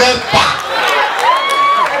 of NEPA,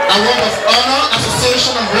 Award of Honor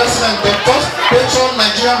Association of Resident Doctors, Patron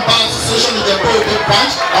Nigerian Bar Association Ijebu-Ode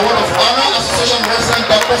Branch, Award of Honor Association of Resident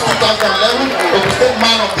Doctors 2011, Ogun State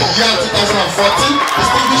Man of the Year 2014,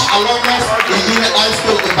 Distinguished Alumnus in Union High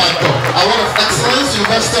School Ibadan, Award of Excellence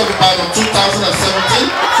University of Ibadan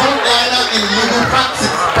 2017, Frontliner in Legal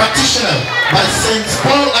Practitioner by St.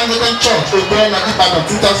 Paul Anglican Church, Ogun Ibadan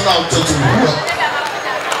 2021.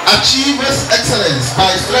 Achievers Excellence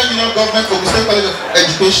by Student Union Government Ogun State College of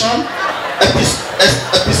Education,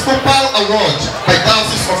 Episcopal Award by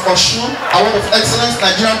Diocese of Osun, Award of Excellence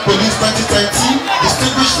Nigerian Police 2020,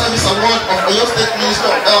 Distinguished Service Award of Oyo State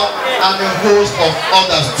Minister of Health, and a host of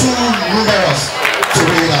others, too numerous to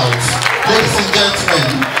read out. Ladies and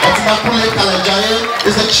gentlemen, Otumba Kunle Kalejaye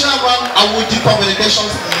is the Chairman Awudi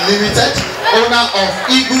Communications Limited, owner of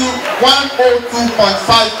Eagle 102.5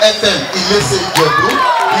 FM Ilese Ijebu.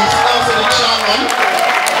 He is also the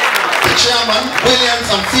chairman, Williams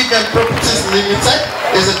and Figan Properties Limited,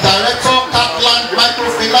 is a director, Catland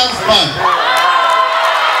Microfinance Bank.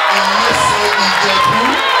 Ilese Ijebu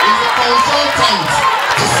is a consultant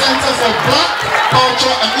to Center for Black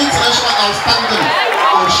Culture and International Outstanding.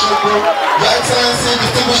 Oshogo, Your Excellency,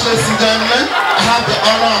 distinguished ladies and gentlemen, I have the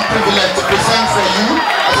honor and privilege to present for you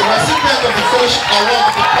as a recipient of the Fellowship Award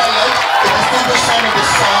of the College, a distinguished son of the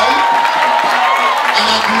soil, an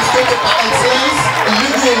administrator by excellence, a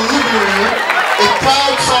legal luminary, a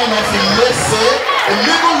proud son of Ilese, a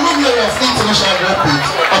legal luminary of international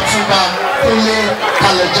reputation, Otumba Kunle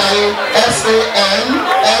Kalejaye, SAN,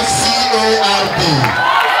 FCARD.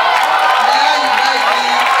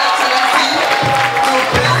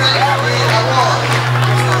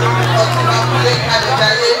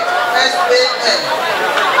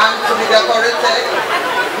 And to be decorated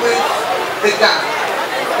with the gown.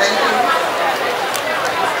 Thank you.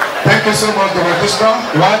 Thank you so much, the registrar.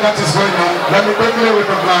 While that is going on, let me quickly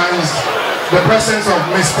recognize the presence of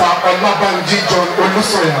Mr. Olabanji John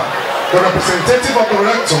Olusoya, the representative of the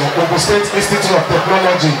rector of Ogun State Institute of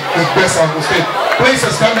Technology in Besa, Ogun State. Please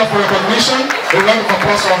stand up for recognition. A round of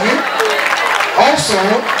applause for him. Also,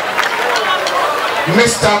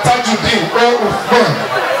 Mr. Tajuddin Ogun,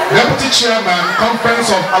 Deputy Chairman,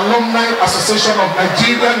 Conference of Alumni Association of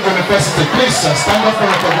Nigerian University. Please, sir, stand up for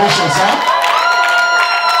recognition, sir.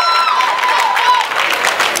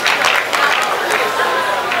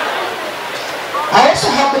 I also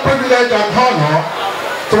have the privilege and honor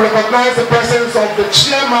to recognize the presence of the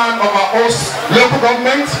chairman of our host local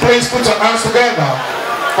government. Please put your hands together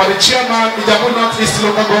for the chairman, Ijebu North East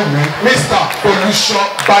Local Government, Mr. Olusho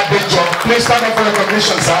Badejo. Please stand up for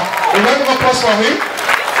recognition, sir. A round of applause for him.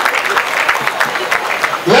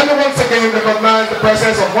 Let me once again recognize the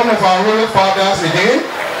presence of one of our royal fathers again,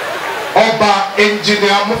 Oba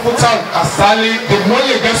Engineer Mufuta Asali, the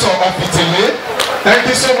Moyegeso of Italy. Thank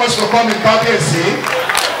you so much for coming, Kabiyesi.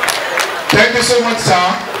 Thank you so much, sir.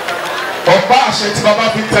 Oba àṣẹ tí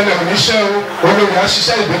bàbá fi tẹ̀lé oníṣẹ́ o, olórí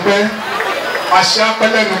àṣìṣe ìdúpẹ́, àṣẹ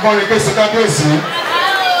apẹ́lẹ́ nìkan rẹ̀ kéṣe Kabiyesi.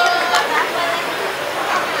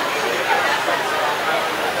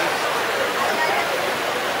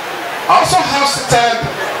 I also have seated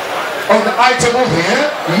on the high table here,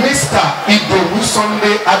 Mr. Idowu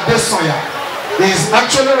Sunday Adesoya. He is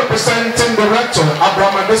actually representing the rector,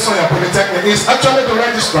 Abraham Adesoya Polytechnic. He is actually the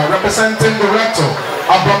registrar representing the rector,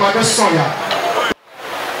 Abraham Adesoya.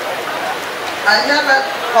 I hereby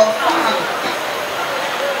confirm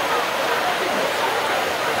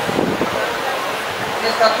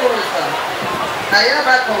Mr. Professor, I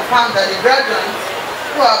hereby confirm that the graduates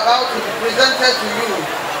who are about to be presented to you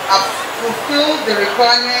have fulfilled the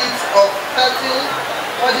requirements of statutes,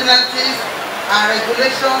 ordinances, and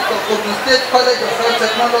regulations of Ogun State College of Health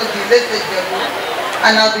Technology, Ilefe-Ijebu,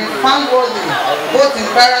 and have been found worthy, both in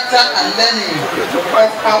character and learning,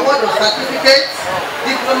 of award of certificates,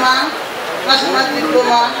 diploma, national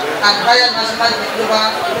diploma, and higher national diploma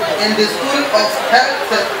in the School of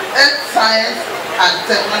Health Science and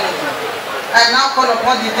Technology. I now call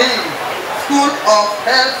upon the Dean, School of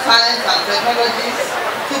Health Science and Technology,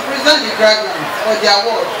 to present the graduates for the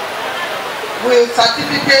award with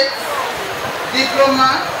certificates,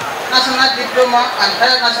 diploma, national diploma, and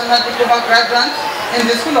higher national diploma graduates in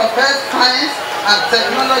the School of Health Science and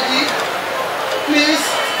Technology. Please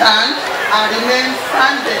stand and remain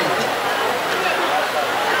standing.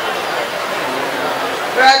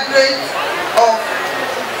 Graduates of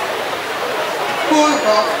School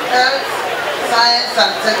of Health Science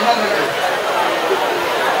and Technology,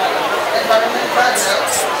 Environmental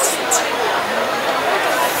Health,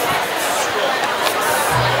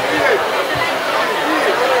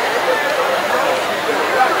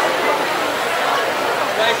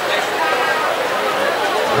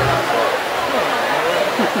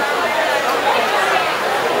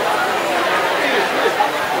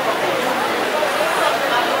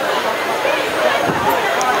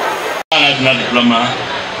 national diploma,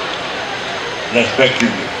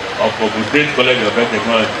 respectively, of Ogun State College of Health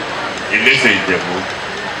Technology, Ilefe-Ijebu.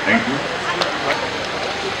 Thank you.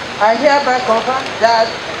 I hereby confirm that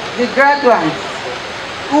the graduates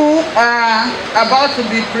who are about to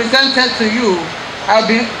be presented to you have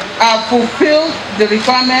fulfilled the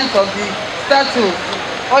requirements of the statutes,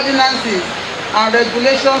 ordinances, and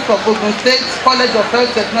regulations of Ogun State College of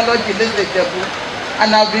Health Technology, Ilefe-Ijebu,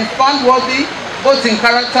 and have been found worthy, both in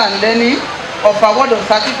character and learning, of award of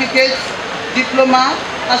certificates, diploma,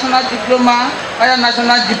 national diploma, higher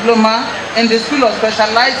national diploma in the School of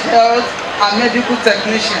Specialized Health and Medical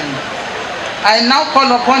Technician. I now call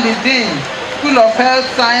upon the Dean, School of Health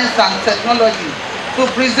Science and Technology, to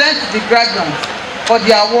present the graduates for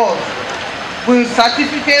the award with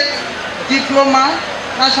certificates, diploma,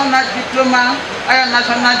 national diploma, higher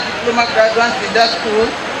national diploma graduates in that school,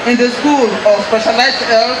 in the School of Specialized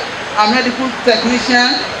Health and Medical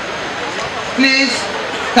Technician. Please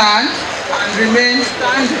stand and remain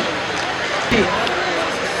standing.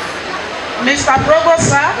 Mr.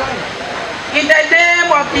 Provost, sir, in the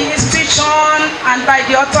name of the institution and by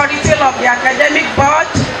the authority of the academic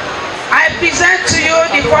board, I present to you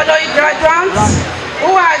the following graduates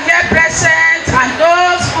who are here present and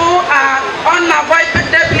those who are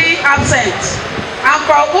unavoidably absent, and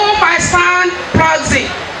for whom I stand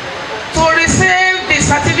proxy to receive the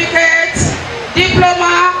certificates,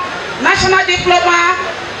 diploma, national diploma,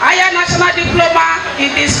 higher national diploma in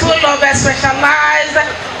the School of Specialized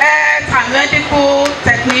Health and Medical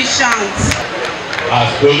Technicians. As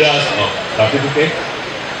holders of certificate,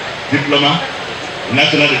 diploma,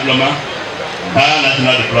 national diploma, higher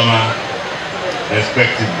national diploma,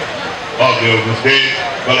 respectively, of the Ogun State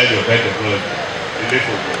College of Health Technology.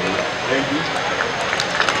 Thank you.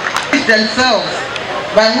 Themselves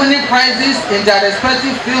by winning prizes in their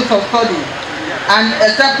respective fields of study and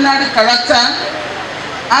exceptional character,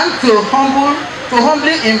 and to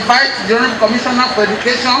humbly invite the Honorable Commissioner for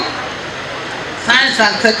Education, Science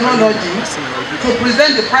and Technology to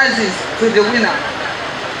present the prizes to the winner.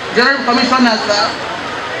 The Honorable Commissioner, sir.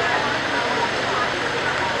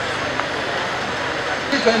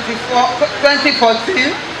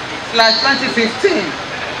 2014/2015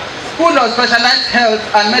 School of Specialized Health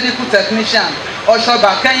and Medical Technician,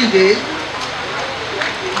 Oshoba Kehinde,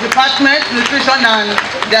 Department Nutrition and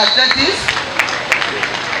Dietetics.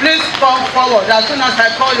 Please come forward. As soon as I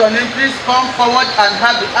call your name, please come forward and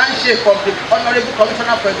have the handshake of the Honorable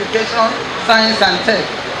Commissioner for Education, Science and Tech.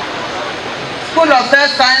 School of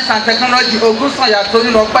Health Science and Technology, Ogun,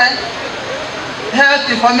 Health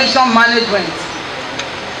Information Management.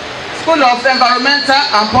 School of Environmental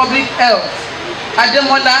and Public Health,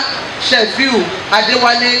 Ademola Shefiu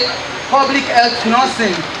Adewale, Public Health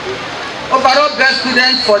Nursing. Overall best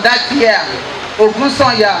student for that year,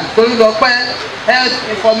 Ogunsanya Tolulope, Health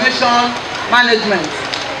Information Management.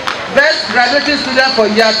 Best graduating student for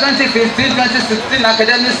year 2015-2016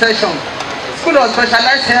 academic session, School of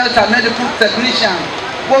Specialized Health and Medical Technician,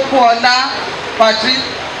 Pokuola Patrice,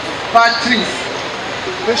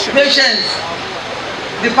 Patients,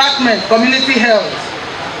 Department Community Health.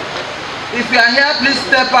 If you are here, please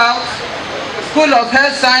step out. School of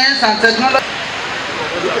Health Science and Technology.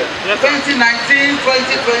 2019-2020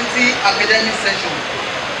 academic session.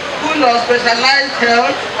 School of Specialized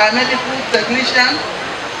Health and Medical Technician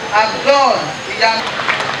Ogun.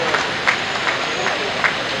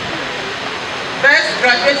 Best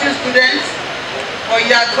graduating students for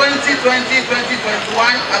year 2020-2021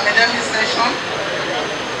 academic session.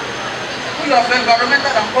 School of Environmental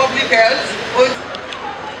and Public Health,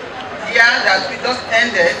 year that we just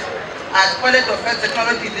ended at College of Health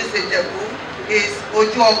Technology this Ijebu is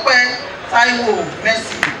Ojuope Taiwo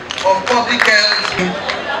Mercy of Public Health.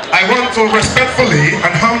 I want to respectfully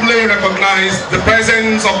and humbly recognize the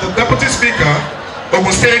presence of the Deputy Speaker,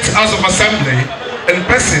 Ogun State House of Assembly, in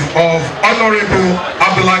person of Honorable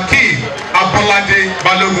Abdulhakeem Abolade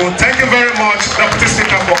Balogun. Thank you very much, Deputy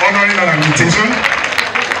Speaker, for honoring our invitation.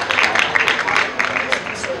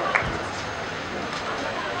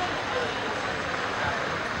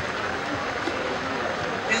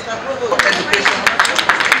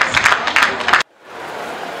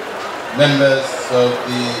 Members of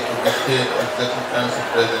the Ogun State Executive Council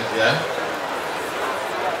present here,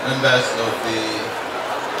 members of the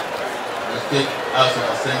State House of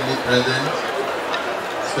Assembly present,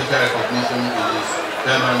 special recognition to the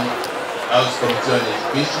Chairman House Committee on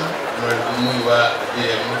Education, Honorable Muiwa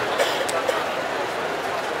Adeyemi,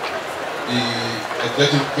 the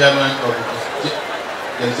Executive Chairman of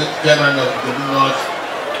the North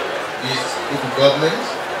East Local Government,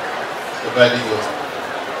 Mr. Badigo,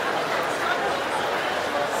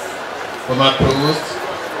 former provost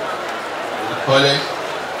of the college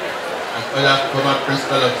and other former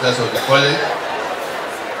principal officers of the college,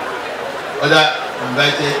 other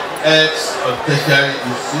invited heads of tertiary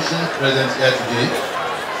institutions present here today,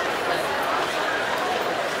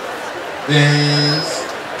 deans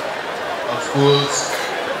of schools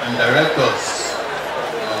and directors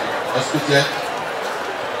of hospitals,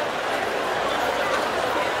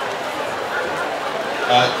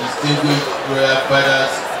 our distinguished royal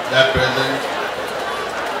fathers that present,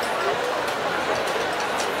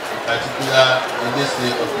 in particular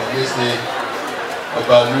Ilese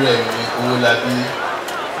Ọba Olúrẹ̀mí Owólabí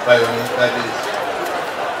Fáyọmí Kábíyèsí.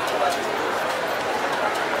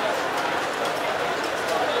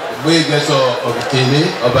 Ìgbóyègẹ́sọ Ọ̀bìtẹ́lé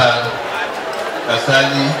Ọba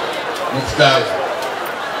Kasali Muftau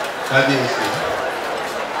Kábíyèsí.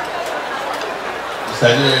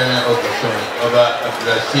 Ìsàlẹ̀ Ọ̀gbọ̀sán Ọba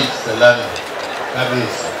Abdulrasheed Salami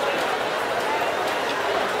Kábíyèsí.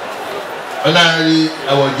 Honorary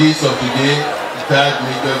awardees of today, retired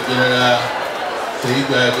Major General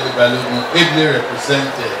Seidu Ayodele Balogun, ably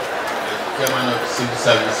represented by the Chairman of the Civil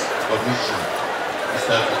Service Commission,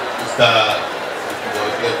 Mr. The Secretary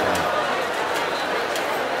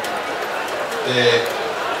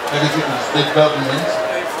to the State Government,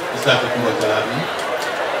 Mr. Ogun,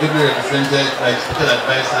 ably represented by the Special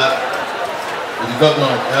Advisor to the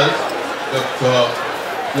Governor of Health, Dr.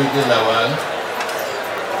 Jojo Lawal,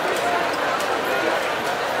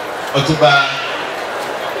 Otuba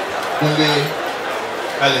Kunle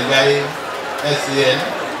Kalegai, SCN,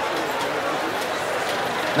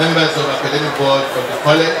 members of Academic Board of the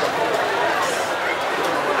College,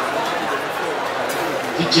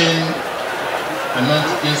 teaching and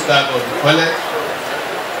non-teaching staff of the College,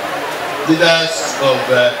 leaders of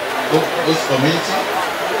the host community,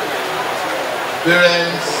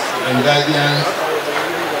 parents and guardians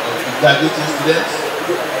of the graduating students,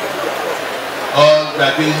 all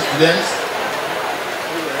graduating students,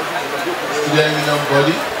 student union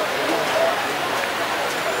body,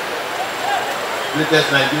 greatest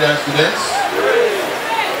Nigerian students,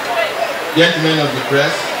 gentlemen of the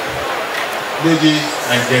press, ladies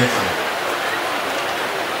and gentlemen.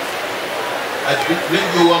 I bring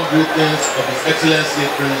you warm greetings of His Excellency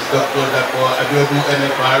Prince Dr. Abiodun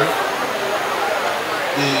MFR,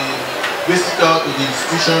 the visitor to the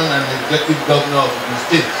institution and executive governor of the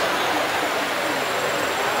state,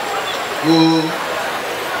 who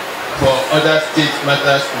for other state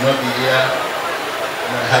matters will not be here,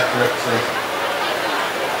 and I have to represent him.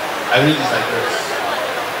 I read this address.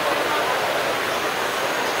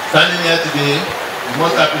 Standing here today, we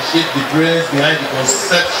must appreciate the brains behind the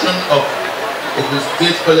conception of the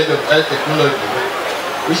State College of Health Technology,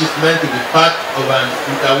 which is meant to be part of an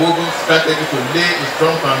interwoven strategy to lay a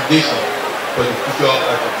strong foundation for the future of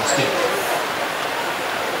the state.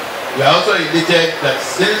 We are also elated that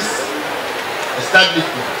since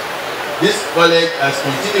establishment, this college has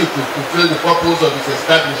continued to fulfill the purpose of its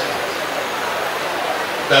establishment.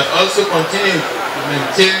 It has also continued to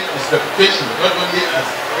maintain its reputation not only as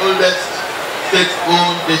the oldest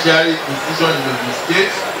state-owned tertiary institution in the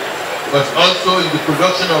state, but also in the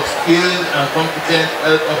production of skilled and competent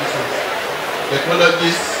health officers.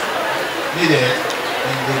 technologies needed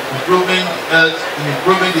in improving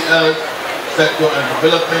the health sector and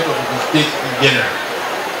development of the state in general.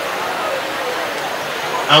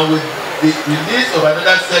 And with the release of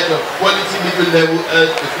another set of quality middle-level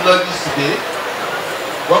health technologies today,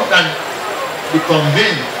 one can be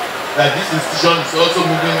convinced that this institution is also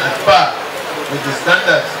moving at par with the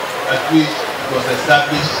standards at which it was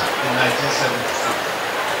established in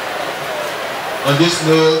 1976. On this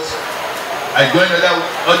note, I join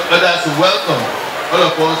others to welcome all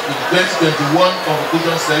of us to the 2021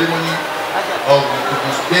 Convocation ceremony of the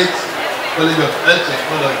Ogun State College of Health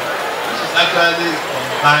Technology, which is actually a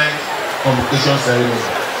combined Convocation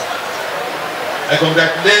ceremony. I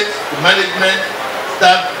congratulate the management,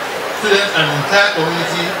 staff, students, and entire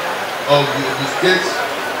community of the Ogun State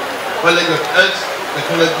College of Health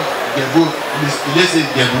Technology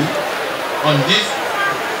on this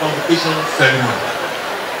Convocation ceremony.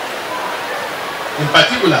 In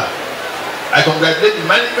particular, I congratulate the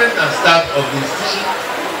management and staff of the institution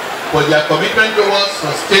for their commitment towards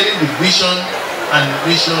sustaining the vision and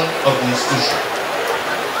mission of the institution.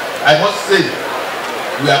 I must say,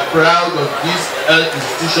 we are proud of this health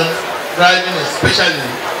institution thriving especially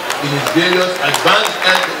in its various advanced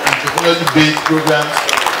health and technology-based programs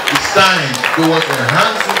designed towards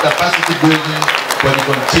enhancing capacity building for the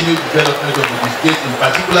continued development of the state in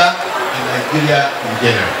particular and Nigeria in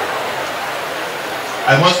general.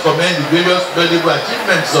 I must commend the various valuable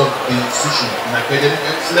achievements of the institution in academic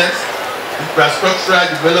excellence, infrastructural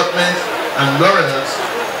development, and laurels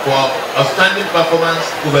for outstanding performance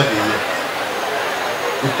over the years.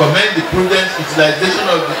 We commend the prudent utilization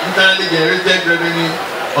of the internally generated revenue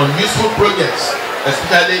on useful projects,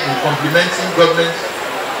 especially in complementing government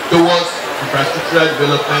towards infrastructural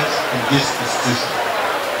development in this institution.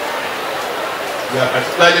 We are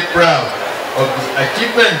particularly proud of the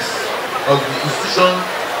achievements of the institution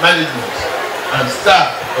management and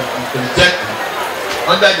staff of the Polytechnic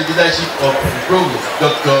under the leadership of the Provost,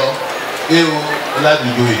 Dr. A.O.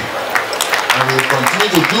 Oladijoye, and we will continue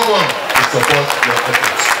to do on to support your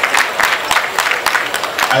efforts.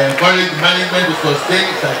 I encourage the management to sustain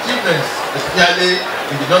its achievements, especially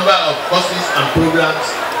in the number of courses and programs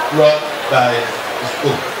brought by the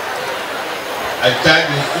scope. I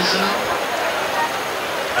charge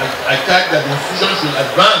that the institution should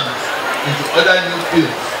advance into other new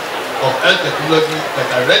fields of health technology that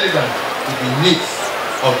are relevant to the needs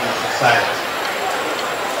of the society.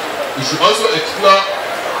 We should also explore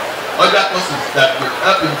other courses that will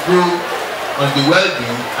help improve on the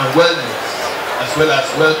well-being and wellness as well as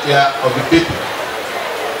welfare of the people.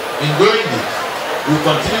 In doing this, we will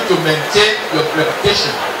continue to maintain your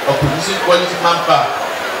reputation of producing quality manpower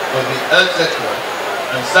for the health sector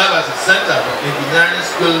and serve as a center for engineering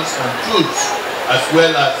skills and tools, as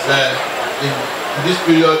well as in this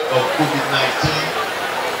period of COVID-19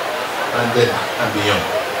 and beyond.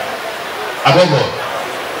 Above all,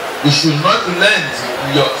 we should not relent in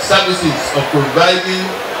your services of providing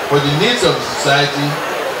for the needs of the society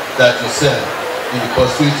that you serve in the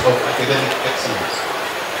pursuit of academic excellence.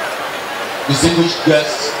 Distinguished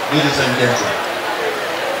guests, ladies and gentlemen,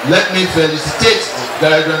 let me felicitate the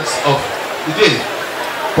graduates of today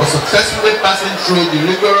for successfully passing through the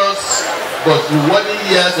rigorous but rewarding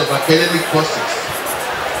years of academic courses.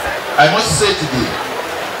 I must say today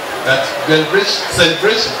that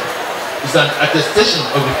celebration is an attestation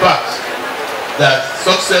of the fact that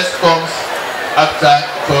success comes after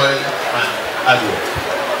toil and hard work.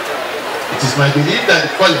 It is my belief that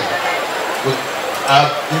the college will have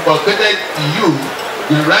inculcated in you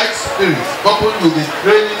the right spirit coupled with the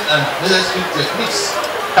training and necessary techniques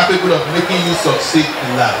capable of making you succeed in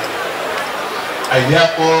life. I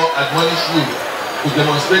therefore admonish you to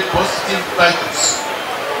demonstrate positive virtues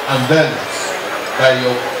and values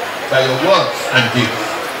by your words and deeds,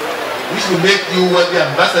 which will make you worthy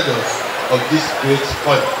ambassadors of this great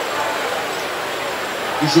college.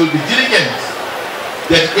 You should be diligent,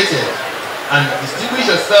 dedicated, and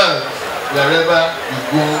distinguish yourselves wherever you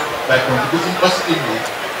go by contributing positively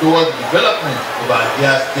towards the development of our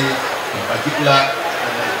dear state in particular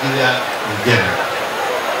and Nigeria in general.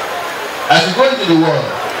 As you go into the world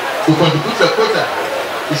to contribute your quota,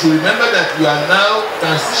 you should remember that you are now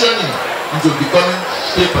transitioning into becoming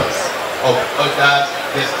shapers of others'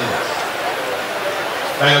 destinies.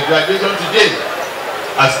 By your graduation today,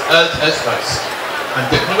 as health experts and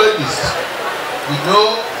technologists, we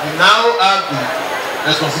now have the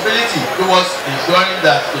responsibility towards ensuring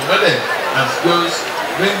that the knowledge and skills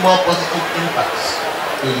bring more positive impacts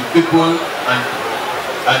to the people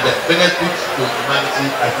and the benefits to humanity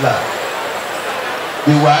at large.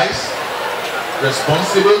 Be wise,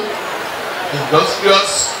 responsible,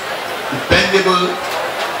 industrious, dependable,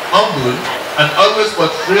 humble, and always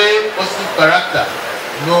portray positive character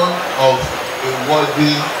known of a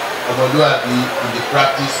worthy Omoluabi in the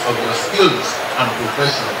practice of your skills and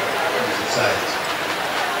profession in the society.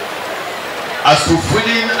 As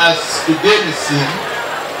fulfilling as today may seem,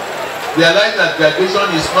 realize that graduation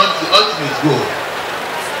is not the ultimate goal.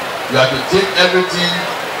 You have to take everything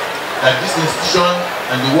that this institution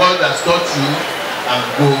and the world has taught you and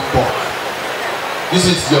go forth. This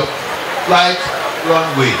is your flight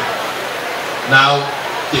runway. Now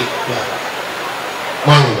take flight.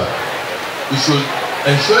 Moreover, you should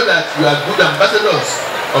ensure that you are good ambassadors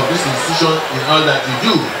of this institution in all that you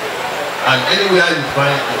do and anywhere you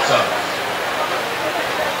find yourself.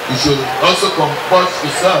 You should also comport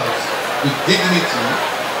yourselves with dignity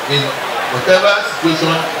in whatever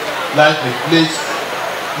situation life may place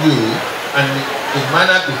you and in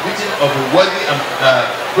manner befitting of a worthy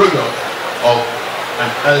product of an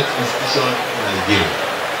health institution in Nigeria.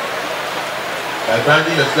 By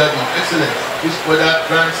branding yourself in excellence, which further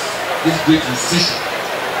grants this great institution,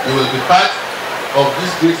 you will be part of this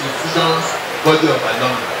great institution's body of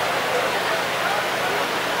alumni.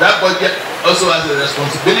 That body also has a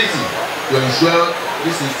responsibility to ensure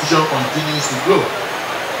this institution continues to grow.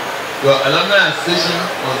 Your alumni association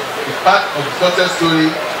must be part of the success story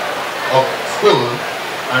of school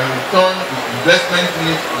and return the investment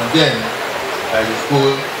made in them by the school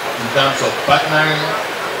in terms of partnering,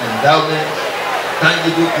 endowment,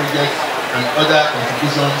 tangible projects, and other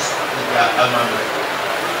contributions to their alma mater.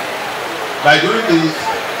 By doing this,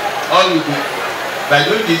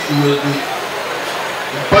 you will be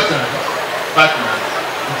important partners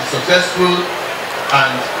in the successful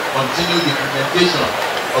and continued implementation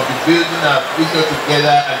of the building our future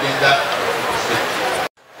together agenda of the state.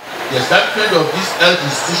 The establishment of this health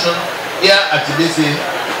institution here at Ilese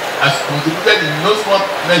has contributed in no small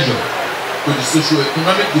measure to the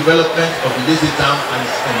socio-economic development of Ilese town and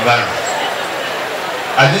its environment.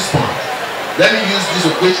 At this point, let me use this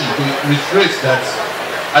occasion to reiterate that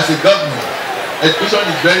as a government, education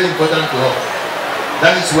is very important to us.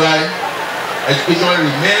 That is why education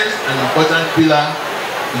remains an important pillar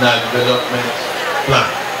in our development plan.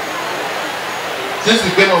 Since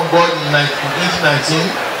we came on board in 2019,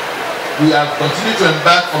 we have continued to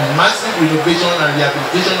embark on massive renovation and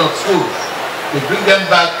rehabilitation of schools to bring them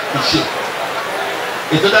back to shape.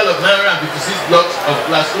 A total of 956 blocks of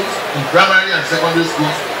classrooms in primary and secondary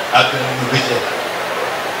schools have been renovated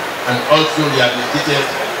and also rehabilitated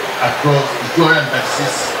across the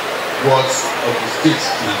 236 wards of the state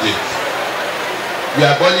to date. We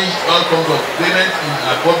abolished all forms of payment in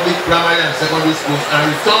our public primary and secondary schools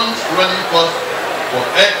and returned running costs for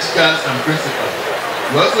head teachers and principals.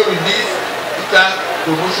 We also released teacher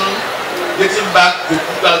promotion dating back to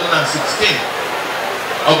 2016,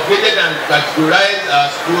 upgraded and categorized our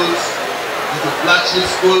schools into flagship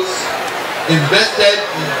schools, invested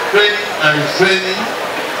in training and retraining,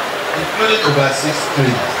 including overseas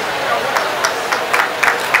training.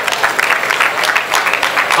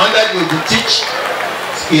 Under the Ogun Teach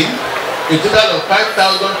scheme, a total of 5,000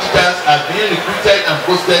 teachers are being recruited and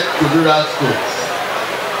posted to rural schools.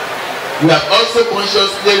 We have also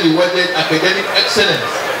consciously rewarded academic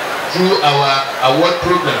excellence through our award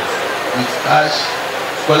programs with cash,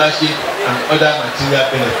 scholarship, and other material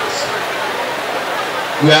benefits.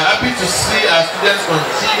 We are happy to see our students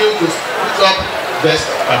continue to put up best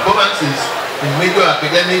performances in major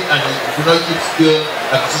academic and entrepreneurship skill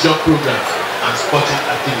acquisition programs and sporting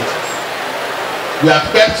activities. We have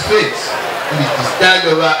kept faith in the discharge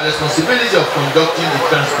of our responsibility of conducting a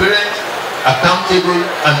transparent, accountable,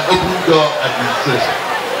 and open-door administration.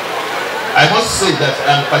 I must say that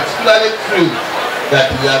I am particularly thrilled that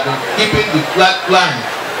we have been keeping the flag flying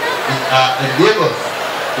in our endeavors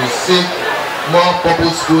to seek more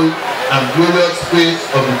purposeful and glorious phase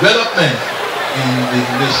of development in the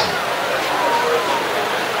nation.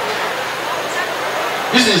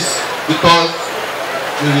 This is because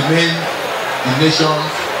we remain the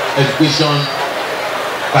nation's education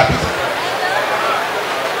capital.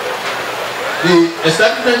 The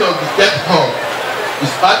establishment of the Tech Hub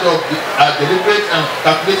is part of our deliberate and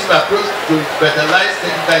calculated approach to revitalize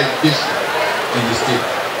technical education in the state.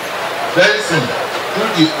 Very soon,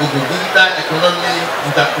 through the Ogun Digital Economy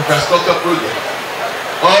Infrastructure Project,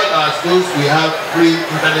 all our schools will have free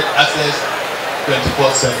internet access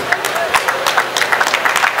 24/7.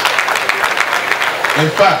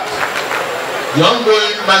 In fact, the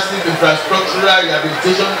ongoing massive infrastructural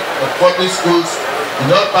rehabilitation of public schools in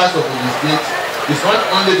all parts of the state is not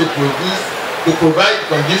only to provide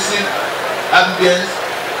conducive ambience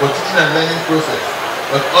for teaching and learning process,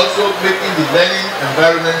 but also making the learning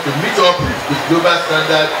environment to meet up with global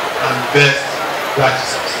standards and best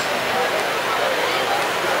practices.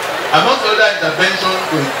 Amongst other interventions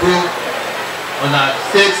to improve on our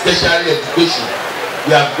state tertiary education,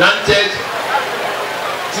 we have granted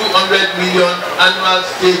 200 million annual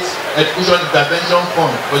state education intervention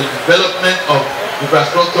fund for the development of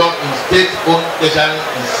infrastructure in state-owned tertiary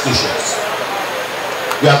institutions.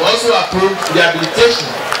 We have also approved rehabilitation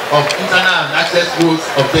of internal and access roads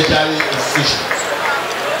of tertiary institutions.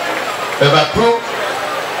 We have approved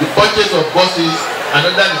the purchase of buses and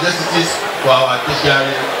other necessities for our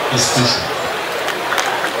tertiary institutions.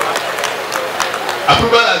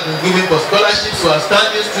 Approval has been given for scholarships for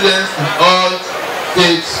outstanding students in all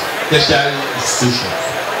state tertiary institutions.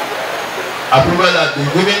 Approval has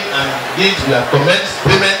been given and indeed we have commenced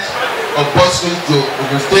payment of bursaries to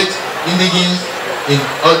Ogun State indigenes in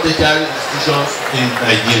all tertiary institutions in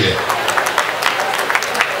Nigeria.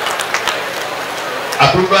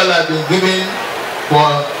 Approval has been given for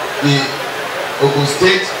the Ogun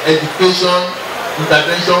State Education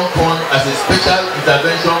Intervention Fund as a special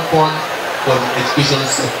intervention fund for the education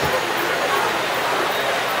sector.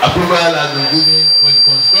 Approval has been given for the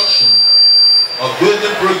construction of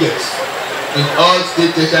building projects in all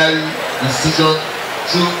state tertiary institutions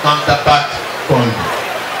through counterpart funding.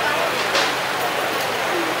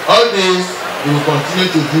 All this we will continue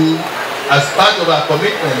to do as part of our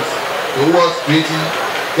commitment towards creating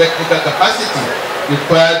technical capacity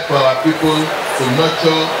required for our people to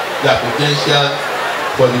nurture their potential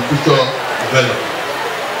for the future development.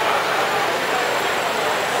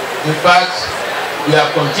 In fact, we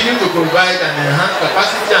have continued to provide and enhance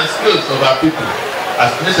capacity and skills of our people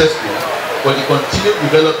as necessary for the continued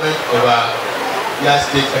development of our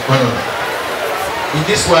state economy. In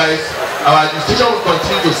this wise, our administration will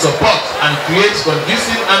continue to support and create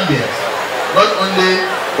conducive ambience not only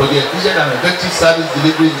for the efficient and effective service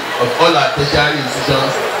delivery of all our tertiary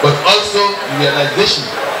institutions, but also the realization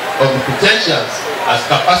of the potentials as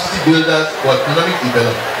capacity builders for economic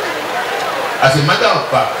development. As a matter of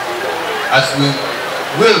fact, as we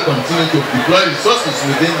will continue to deploy resources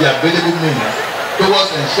within the available means towards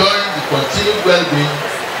ensuring the continued well-being,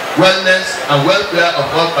 wellness, and welfare of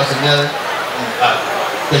all personnel in our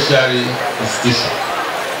tertiary institutions.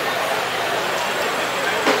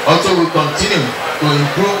 Also, we continue to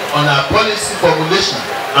improve on our policy formulation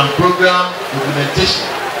and program implementation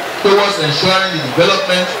towards ensuring the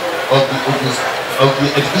development of the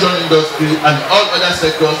education industry and all other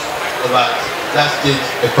sectors of our state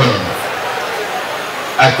economy.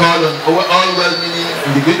 I call on all well-meaning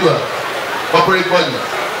individuals, corporate bodies,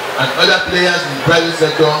 and other players in the private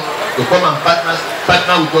sector to come and partner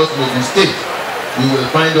with us in Ogun State. You will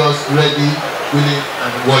find us ready, willing,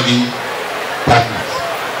 and worthy partners.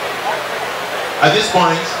 At this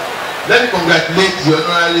point, let me congratulate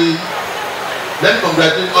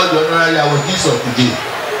all the honorary awardees of today.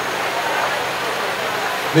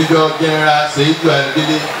 Major General Seidu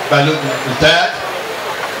Ayodele Balogun retired,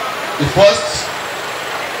 the first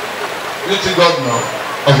military governor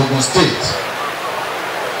of Ogun State.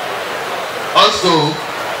 Also,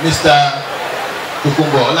 Mr.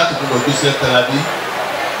 Olatukumbo Joseph Talabi,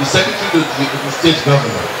 the secretary to the Ogun State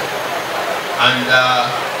governor, and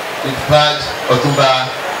in fact, Otumba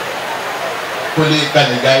Kole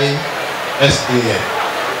Kalegai, SAN.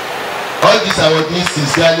 All these awardees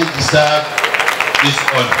sincerely deserve this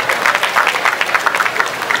honor.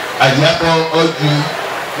 I therefore urge you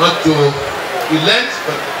not to relent,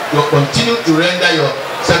 but to continue to render your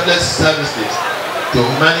selfless services to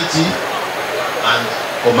humanity and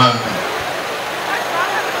humanity.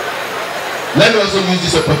 Let me also use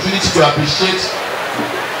this opportunity to appreciate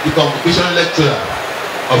the Convocation lecturer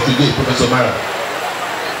of today, Professor Mara,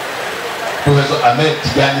 Professor Ahmed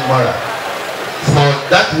Tijani Mara, for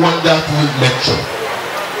that wonderful lecture.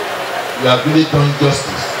 You have really done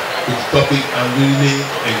justice to the topic and really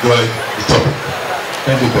enjoyed the topic.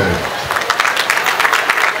 Thank you very much.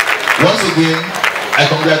 Once again, I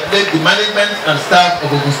congratulate the management and staff of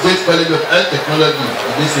Ogun State College of Health Technology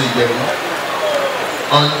in this region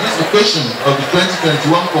on this occasion of the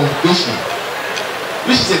 2021 Convocation,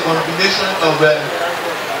 which is a combination of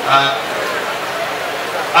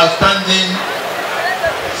outstanding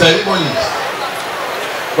ceremonies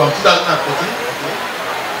from 2014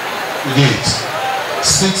 to date.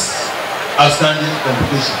 6 outstanding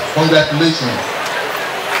convocations. Congratulations.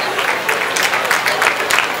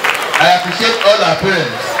 I appreciate all our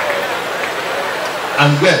parents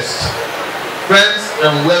and guests, friends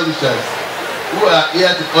and well-wishers who are here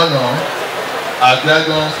to honor our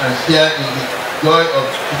graduates and share in the joy of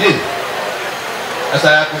today. as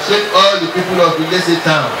I appreciate all the people of Ilese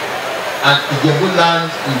town and Ijebu land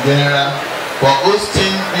in general for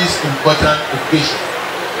hosting this important occasion.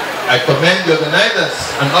 I commend the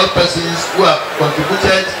organizers and all persons who have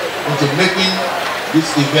contributed into making this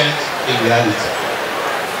event a reality.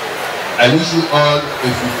 I wish you all a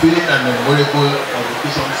fulfilling and memorable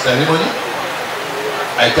convocation ceremony.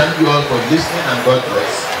 I thank you all for listening and God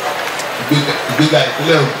bless. The big guy,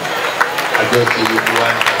 hello. I just say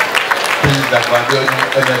everyone, Prince Dakwadion,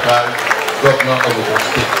 MFR, Governor of Ogun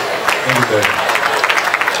State. Thank you very much.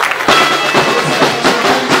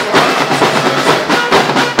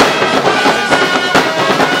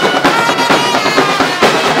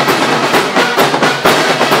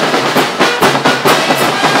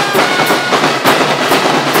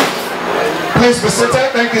 Please be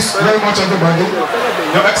seated. Thank you very much, everybody.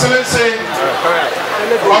 Your Excellency,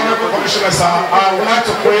 Honorable Commissioner, sir, I would like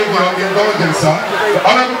to crave your indulgence, sir. The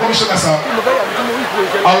Honorable Commissioner, sir,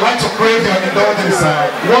 I would like to crave your indulgence,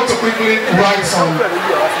 sir. We want to quickly write some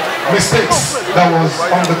mistakes that was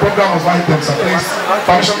on the program of items, sir. Please,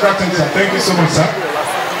 permission granted, sir. Thank you so much, sir.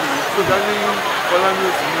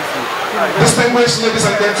 Distinguished ladies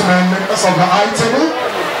and gentlemen, members of the high table,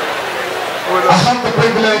 I have the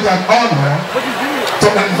privilege and honor to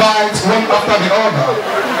invite one after the other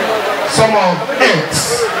some of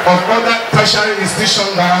heads of other tertiary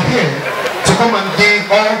institutions that are here to come and give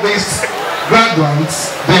all these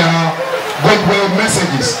graduates their goodwill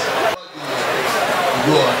messages.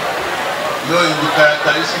 In the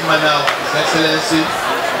characteristic manner of His Excellency,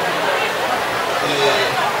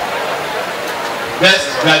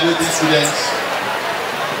 best graduating students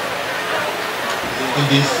in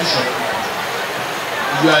the institution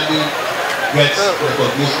usually gets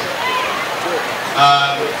recognition.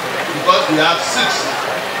 Because we have six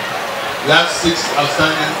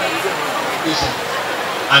outstanding applications,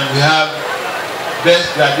 and we have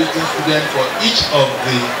best graduating students for each of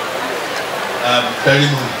the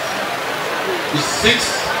ceremonies. The 6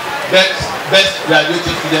 best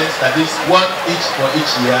graduating students, that is one each for each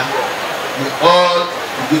year, will all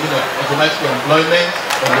be given automatic employment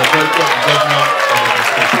from the authority of the governor of the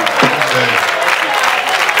state.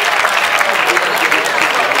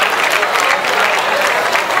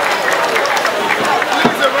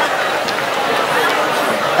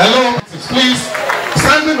 Hello, please,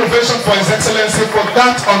 standing ovation for His Excellency for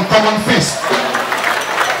that uncommon feast.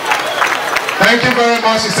 Thank you very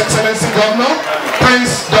much, His Excellency Governor,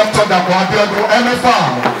 Prince Dr. Dakwadion,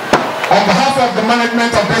 MFR. On behalf of the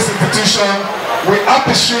management of this institution, we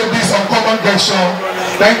appreciate this uncommon gesture.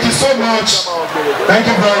 Thank you so much. Thank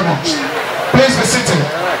you very much. Please be seated.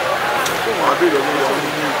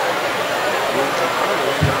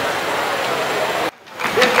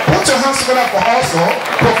 Put your hands together for also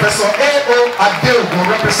Professor A.O. Adeogun,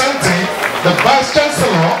 representing the Vice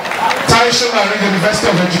Chancellor, Traditional University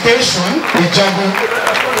of Education, Ijebu.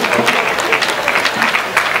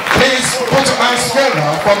 Please put your hands together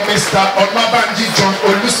for Mr. Olabanji John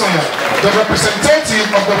Olusoya, the representative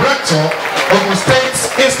of the Rector of the State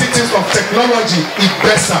Institute of Technology,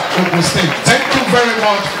 Ibesa, Ogun State. Thank you very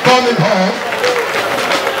much for coming home.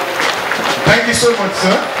 Thank you so much,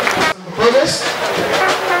 sir. Provost,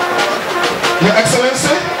 Your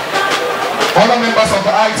Excellency, other members of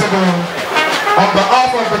the high table, on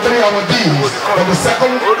behalf of the 3 awardees for the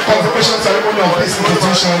second convocation ceremony of this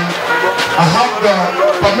institution, I have the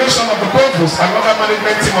permission of the Provost and other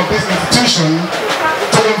management team of this institution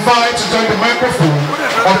to invite to join the microphone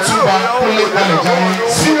Otuba Kule Alejani,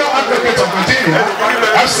 Senior Advocate of Nigeria,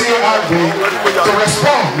 FCARB, to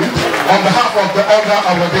respond on behalf of the other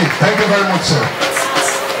awardees. Thank you very much, sir.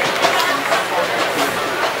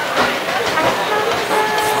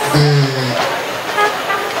 The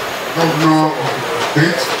Governor of the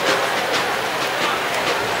State,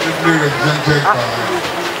 ably represented by the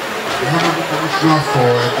Honorable Commissioner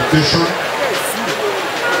for Education,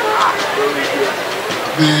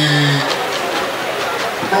 the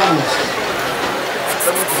Provost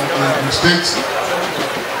of the State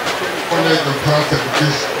College of Health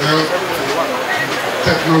Education,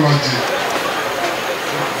 Technology,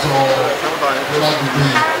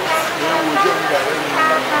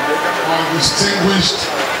 our distinguished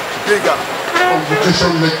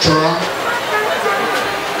Convocation lecturer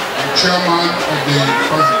and chairman of the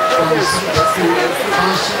Pharmaceutical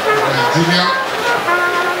Council of Nigeria,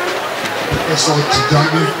 Professor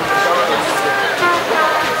Tijani.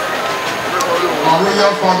 Our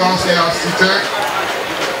royal fathers here are seated,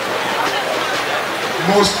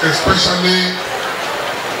 most especially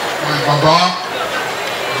my Baba,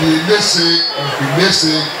 the Ilese of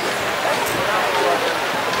Ilese,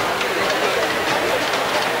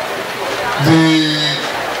 the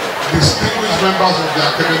distinguished members of the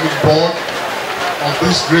academic board of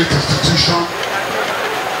this great institution,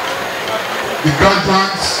 the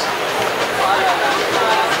graduates,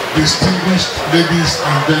 distinguished ladies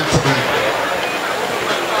and gentlemen.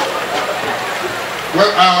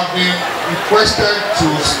 Well, I have been requested to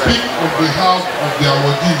speak on behalf of the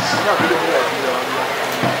awardees.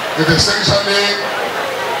 But essentially,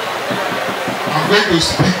 I'm going to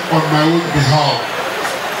speak on my own behalf.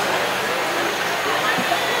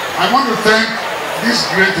 I want to thank this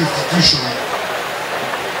great institution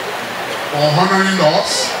for honoring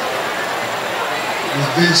us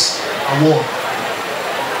with this award.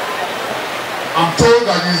 I'm told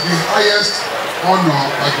that it's the highest honor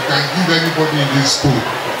that you can give anybody in this school.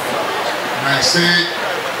 And I say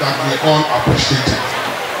that we all appreciate it.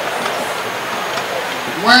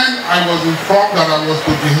 When I was informed that I was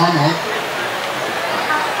to be honored,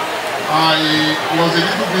 I was a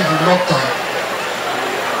little bit reluctant.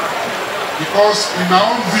 Because in my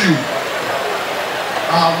own view,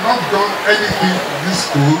 I have not done anything in this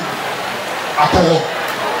school at all.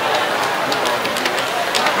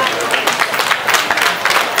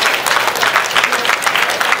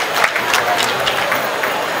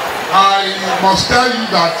 I must tell you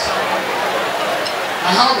that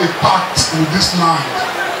I have a pact with this land,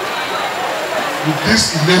 with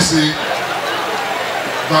this Ilese,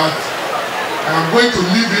 that I am going to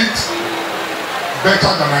leave it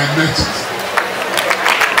better than I met it.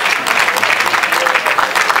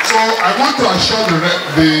 So I want to assure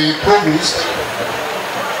the provost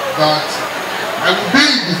that I will be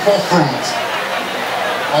in the forefront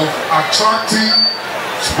of attracting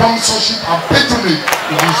sponsorship and patronage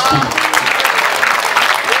to this school.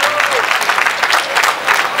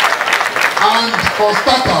 And for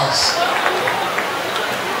starters,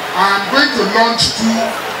 I am going to launch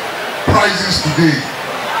 2 prizes today.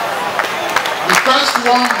 The first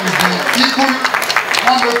one is the Eagle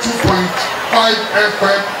 102.5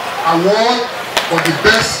 FM Award for the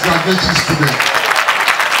best graduating student.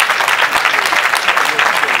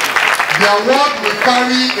 The award will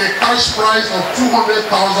carry a cash prize of 200,000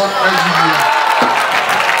 every year.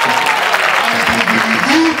 And it will be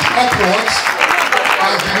reviewed upwards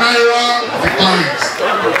as the Naira declines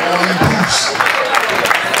or improves.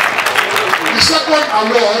 The second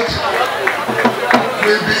award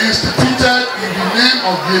will be instituted in the name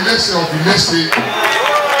of the Ilese of Ilese.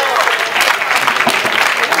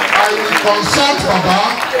 I will consult Baba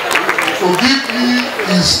to give me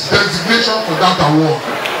his designation for that award.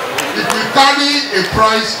 It will carry a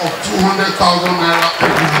price of 200,000 Naira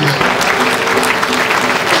every year.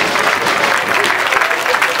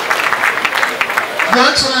 Your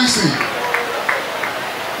Excellency,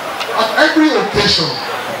 at every occasion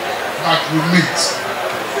that we meet,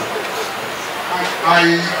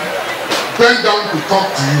 I bend down to talk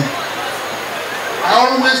to you, I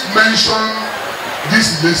always mention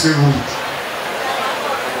this Ilese road.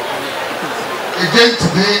 Again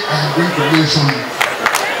today, I am going to mention it.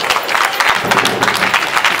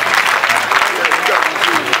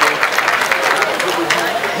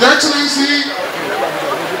 Your Excellency,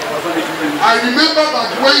 I remember that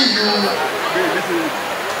when you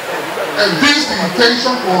evinced the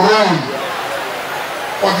intention to run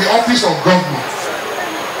for the office of governor,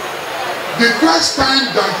 the first time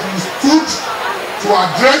that you stood to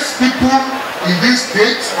address people in this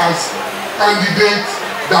state as candidate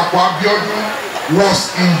Dapo Abiodun was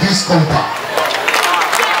in this compound.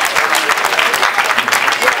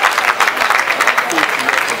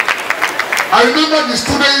 I remember the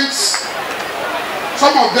students,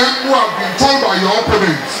 some of them who have been told by your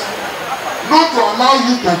opponents not to allow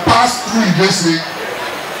you to pass through Ilese.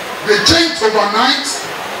 They changed overnight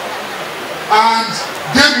and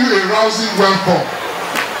gave you a rousing welcome.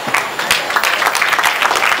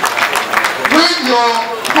 When your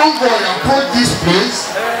convoy approached this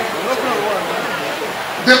place,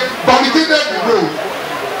 they barricaded the road.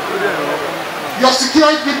 Your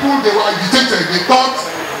security people, they were agitated. They thought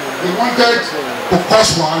they wanted to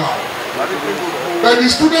cause wahala. But the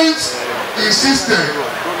students insisted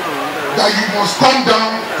that you must come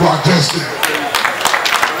down to address them.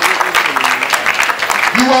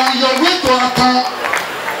 You are on your way to Accra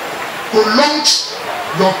to launch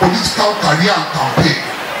your political career and campaign.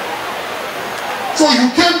 So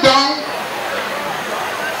you came down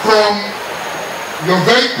from your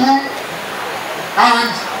vehicle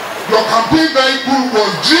and your campaign vehicle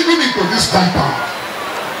was driven into this compound.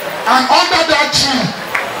 And under that tree,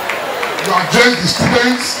 you address the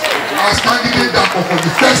students as candidate Dapo for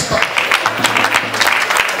the first time.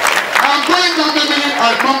 I'm going down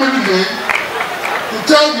memory lane to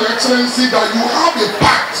tell Your Excellency that you have a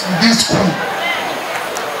pact with this school.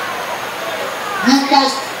 You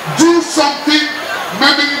must do something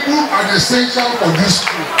memorable and essential for this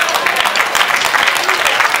school.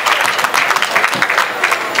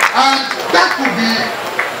 And that could be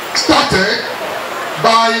started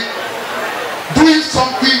by doing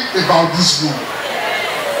something about this room.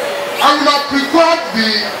 I will have prepared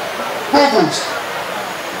the provost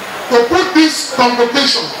to put this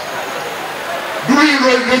convocation during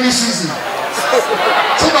rainy season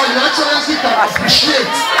so that Your Excellency can appreciate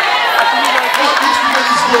what these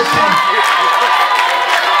students go through.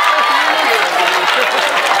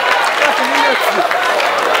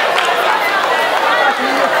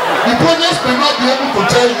 The provost may not be able to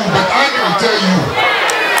tell you, but I can tell you.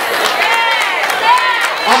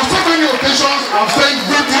 On so many occasions, I've sent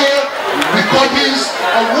video recordings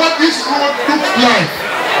of what this road looks like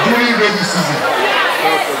during rainy season.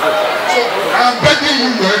 So I'm begging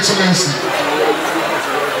you, Your Excellency,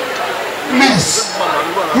 please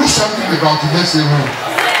do something about the Ilese road.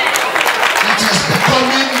 It is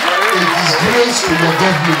becoming a disgrace to your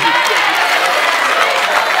government.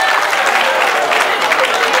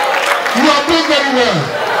 You are doing very well,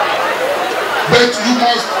 but you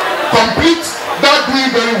must complete that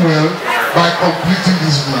doing very well by completing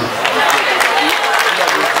this road.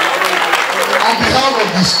 On behalf of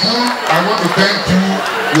the school, I want to thank you,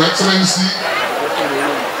 Your Excellency,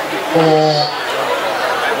 for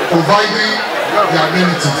providing the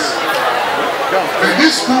amenities. And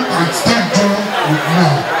this school can still do with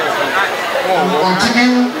more. We will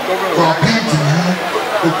continue to appeal to you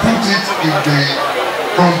to put it in the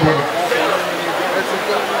front burner.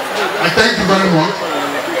 I thank you very much.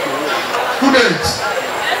 Students,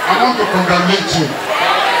 I want to congratulate you.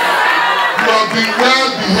 You have been well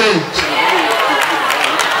behaved.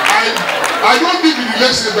 I don't live in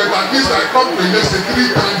Ilese, but at least I come to Ilese 3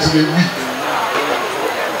 times in a week.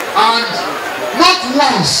 And not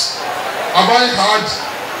once have I heard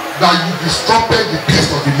that you disrupted the peace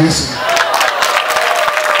of Ilese.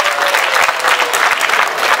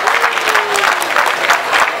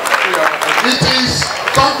 It is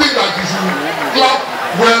something that you should clap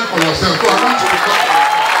well for yourself. So I want you to clap.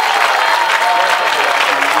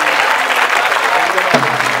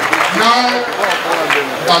 Now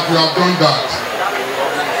that you have done that,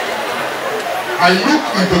 I look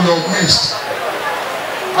into your midst.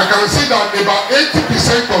 I can see that about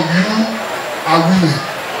 80% of you are women.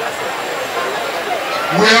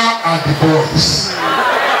 Where are the boys?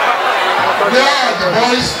 Where are the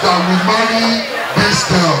boys that will marry these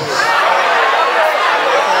girls?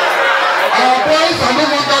 Our boys are no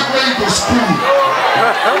longer going to school.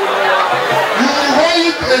 You owe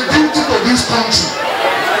it a duty to this country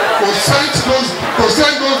to send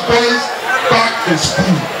those boys back to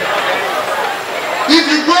school. If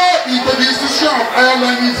you go into the institution of higher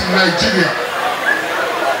learning in Nigeria,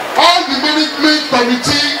 all the management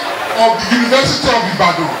committee of the University of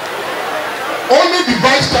Ibadan, only the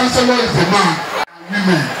vice chancellor is a man and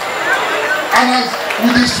women. And as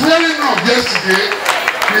with the swearing of yesterday,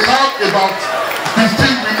 we have about 15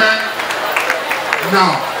 women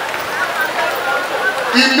now.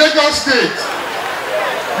 In Lagos State,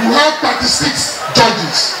 you have 36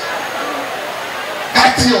 judges.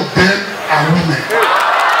 30 of them are women.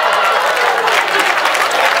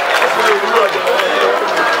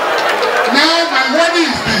 Now my worry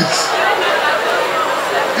is this.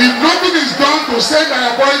 If nothing is done to send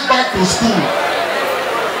our boys back to school,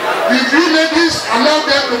 if you ladies allow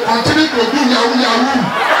them to continue to do yahoo yahoo,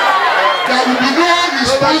 there will be no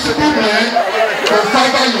responsible men to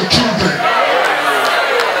father your children.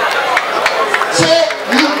 So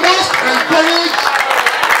you must encourage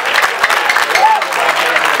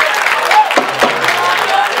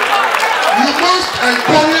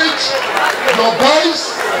your boys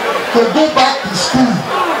to go back to school.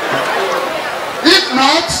 If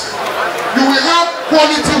not, you will have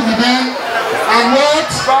quality women and what?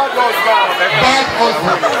 Bad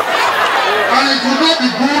husbands. And it will not be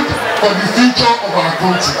good for the future of our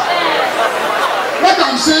country. What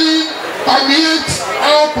I'm saying permeates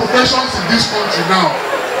all professions in this country now.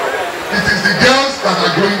 It is the girls that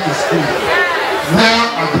are going to school. Where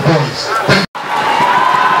are the boys? Thank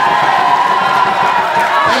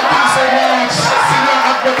you so much, Senior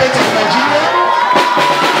Advocate of Nigeria.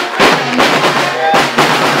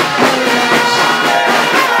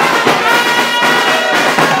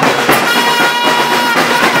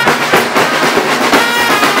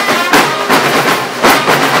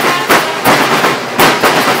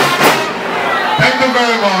 Thank you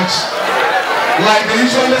very much. Like they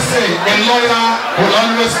usually say, a lawyer will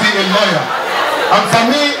always be a lawyer. And for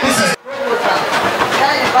me, this is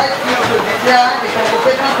invite you to declare the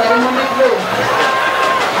convocation ceremony closed.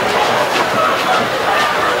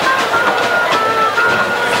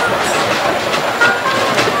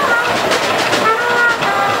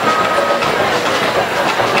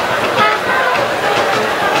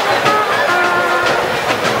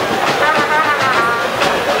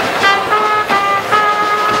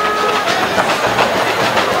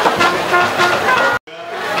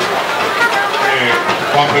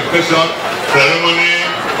 Convocation ceremony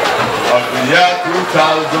of the year 2021.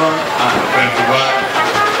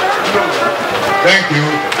 Thank you.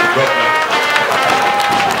 God bless.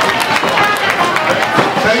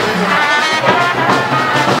 Thank you.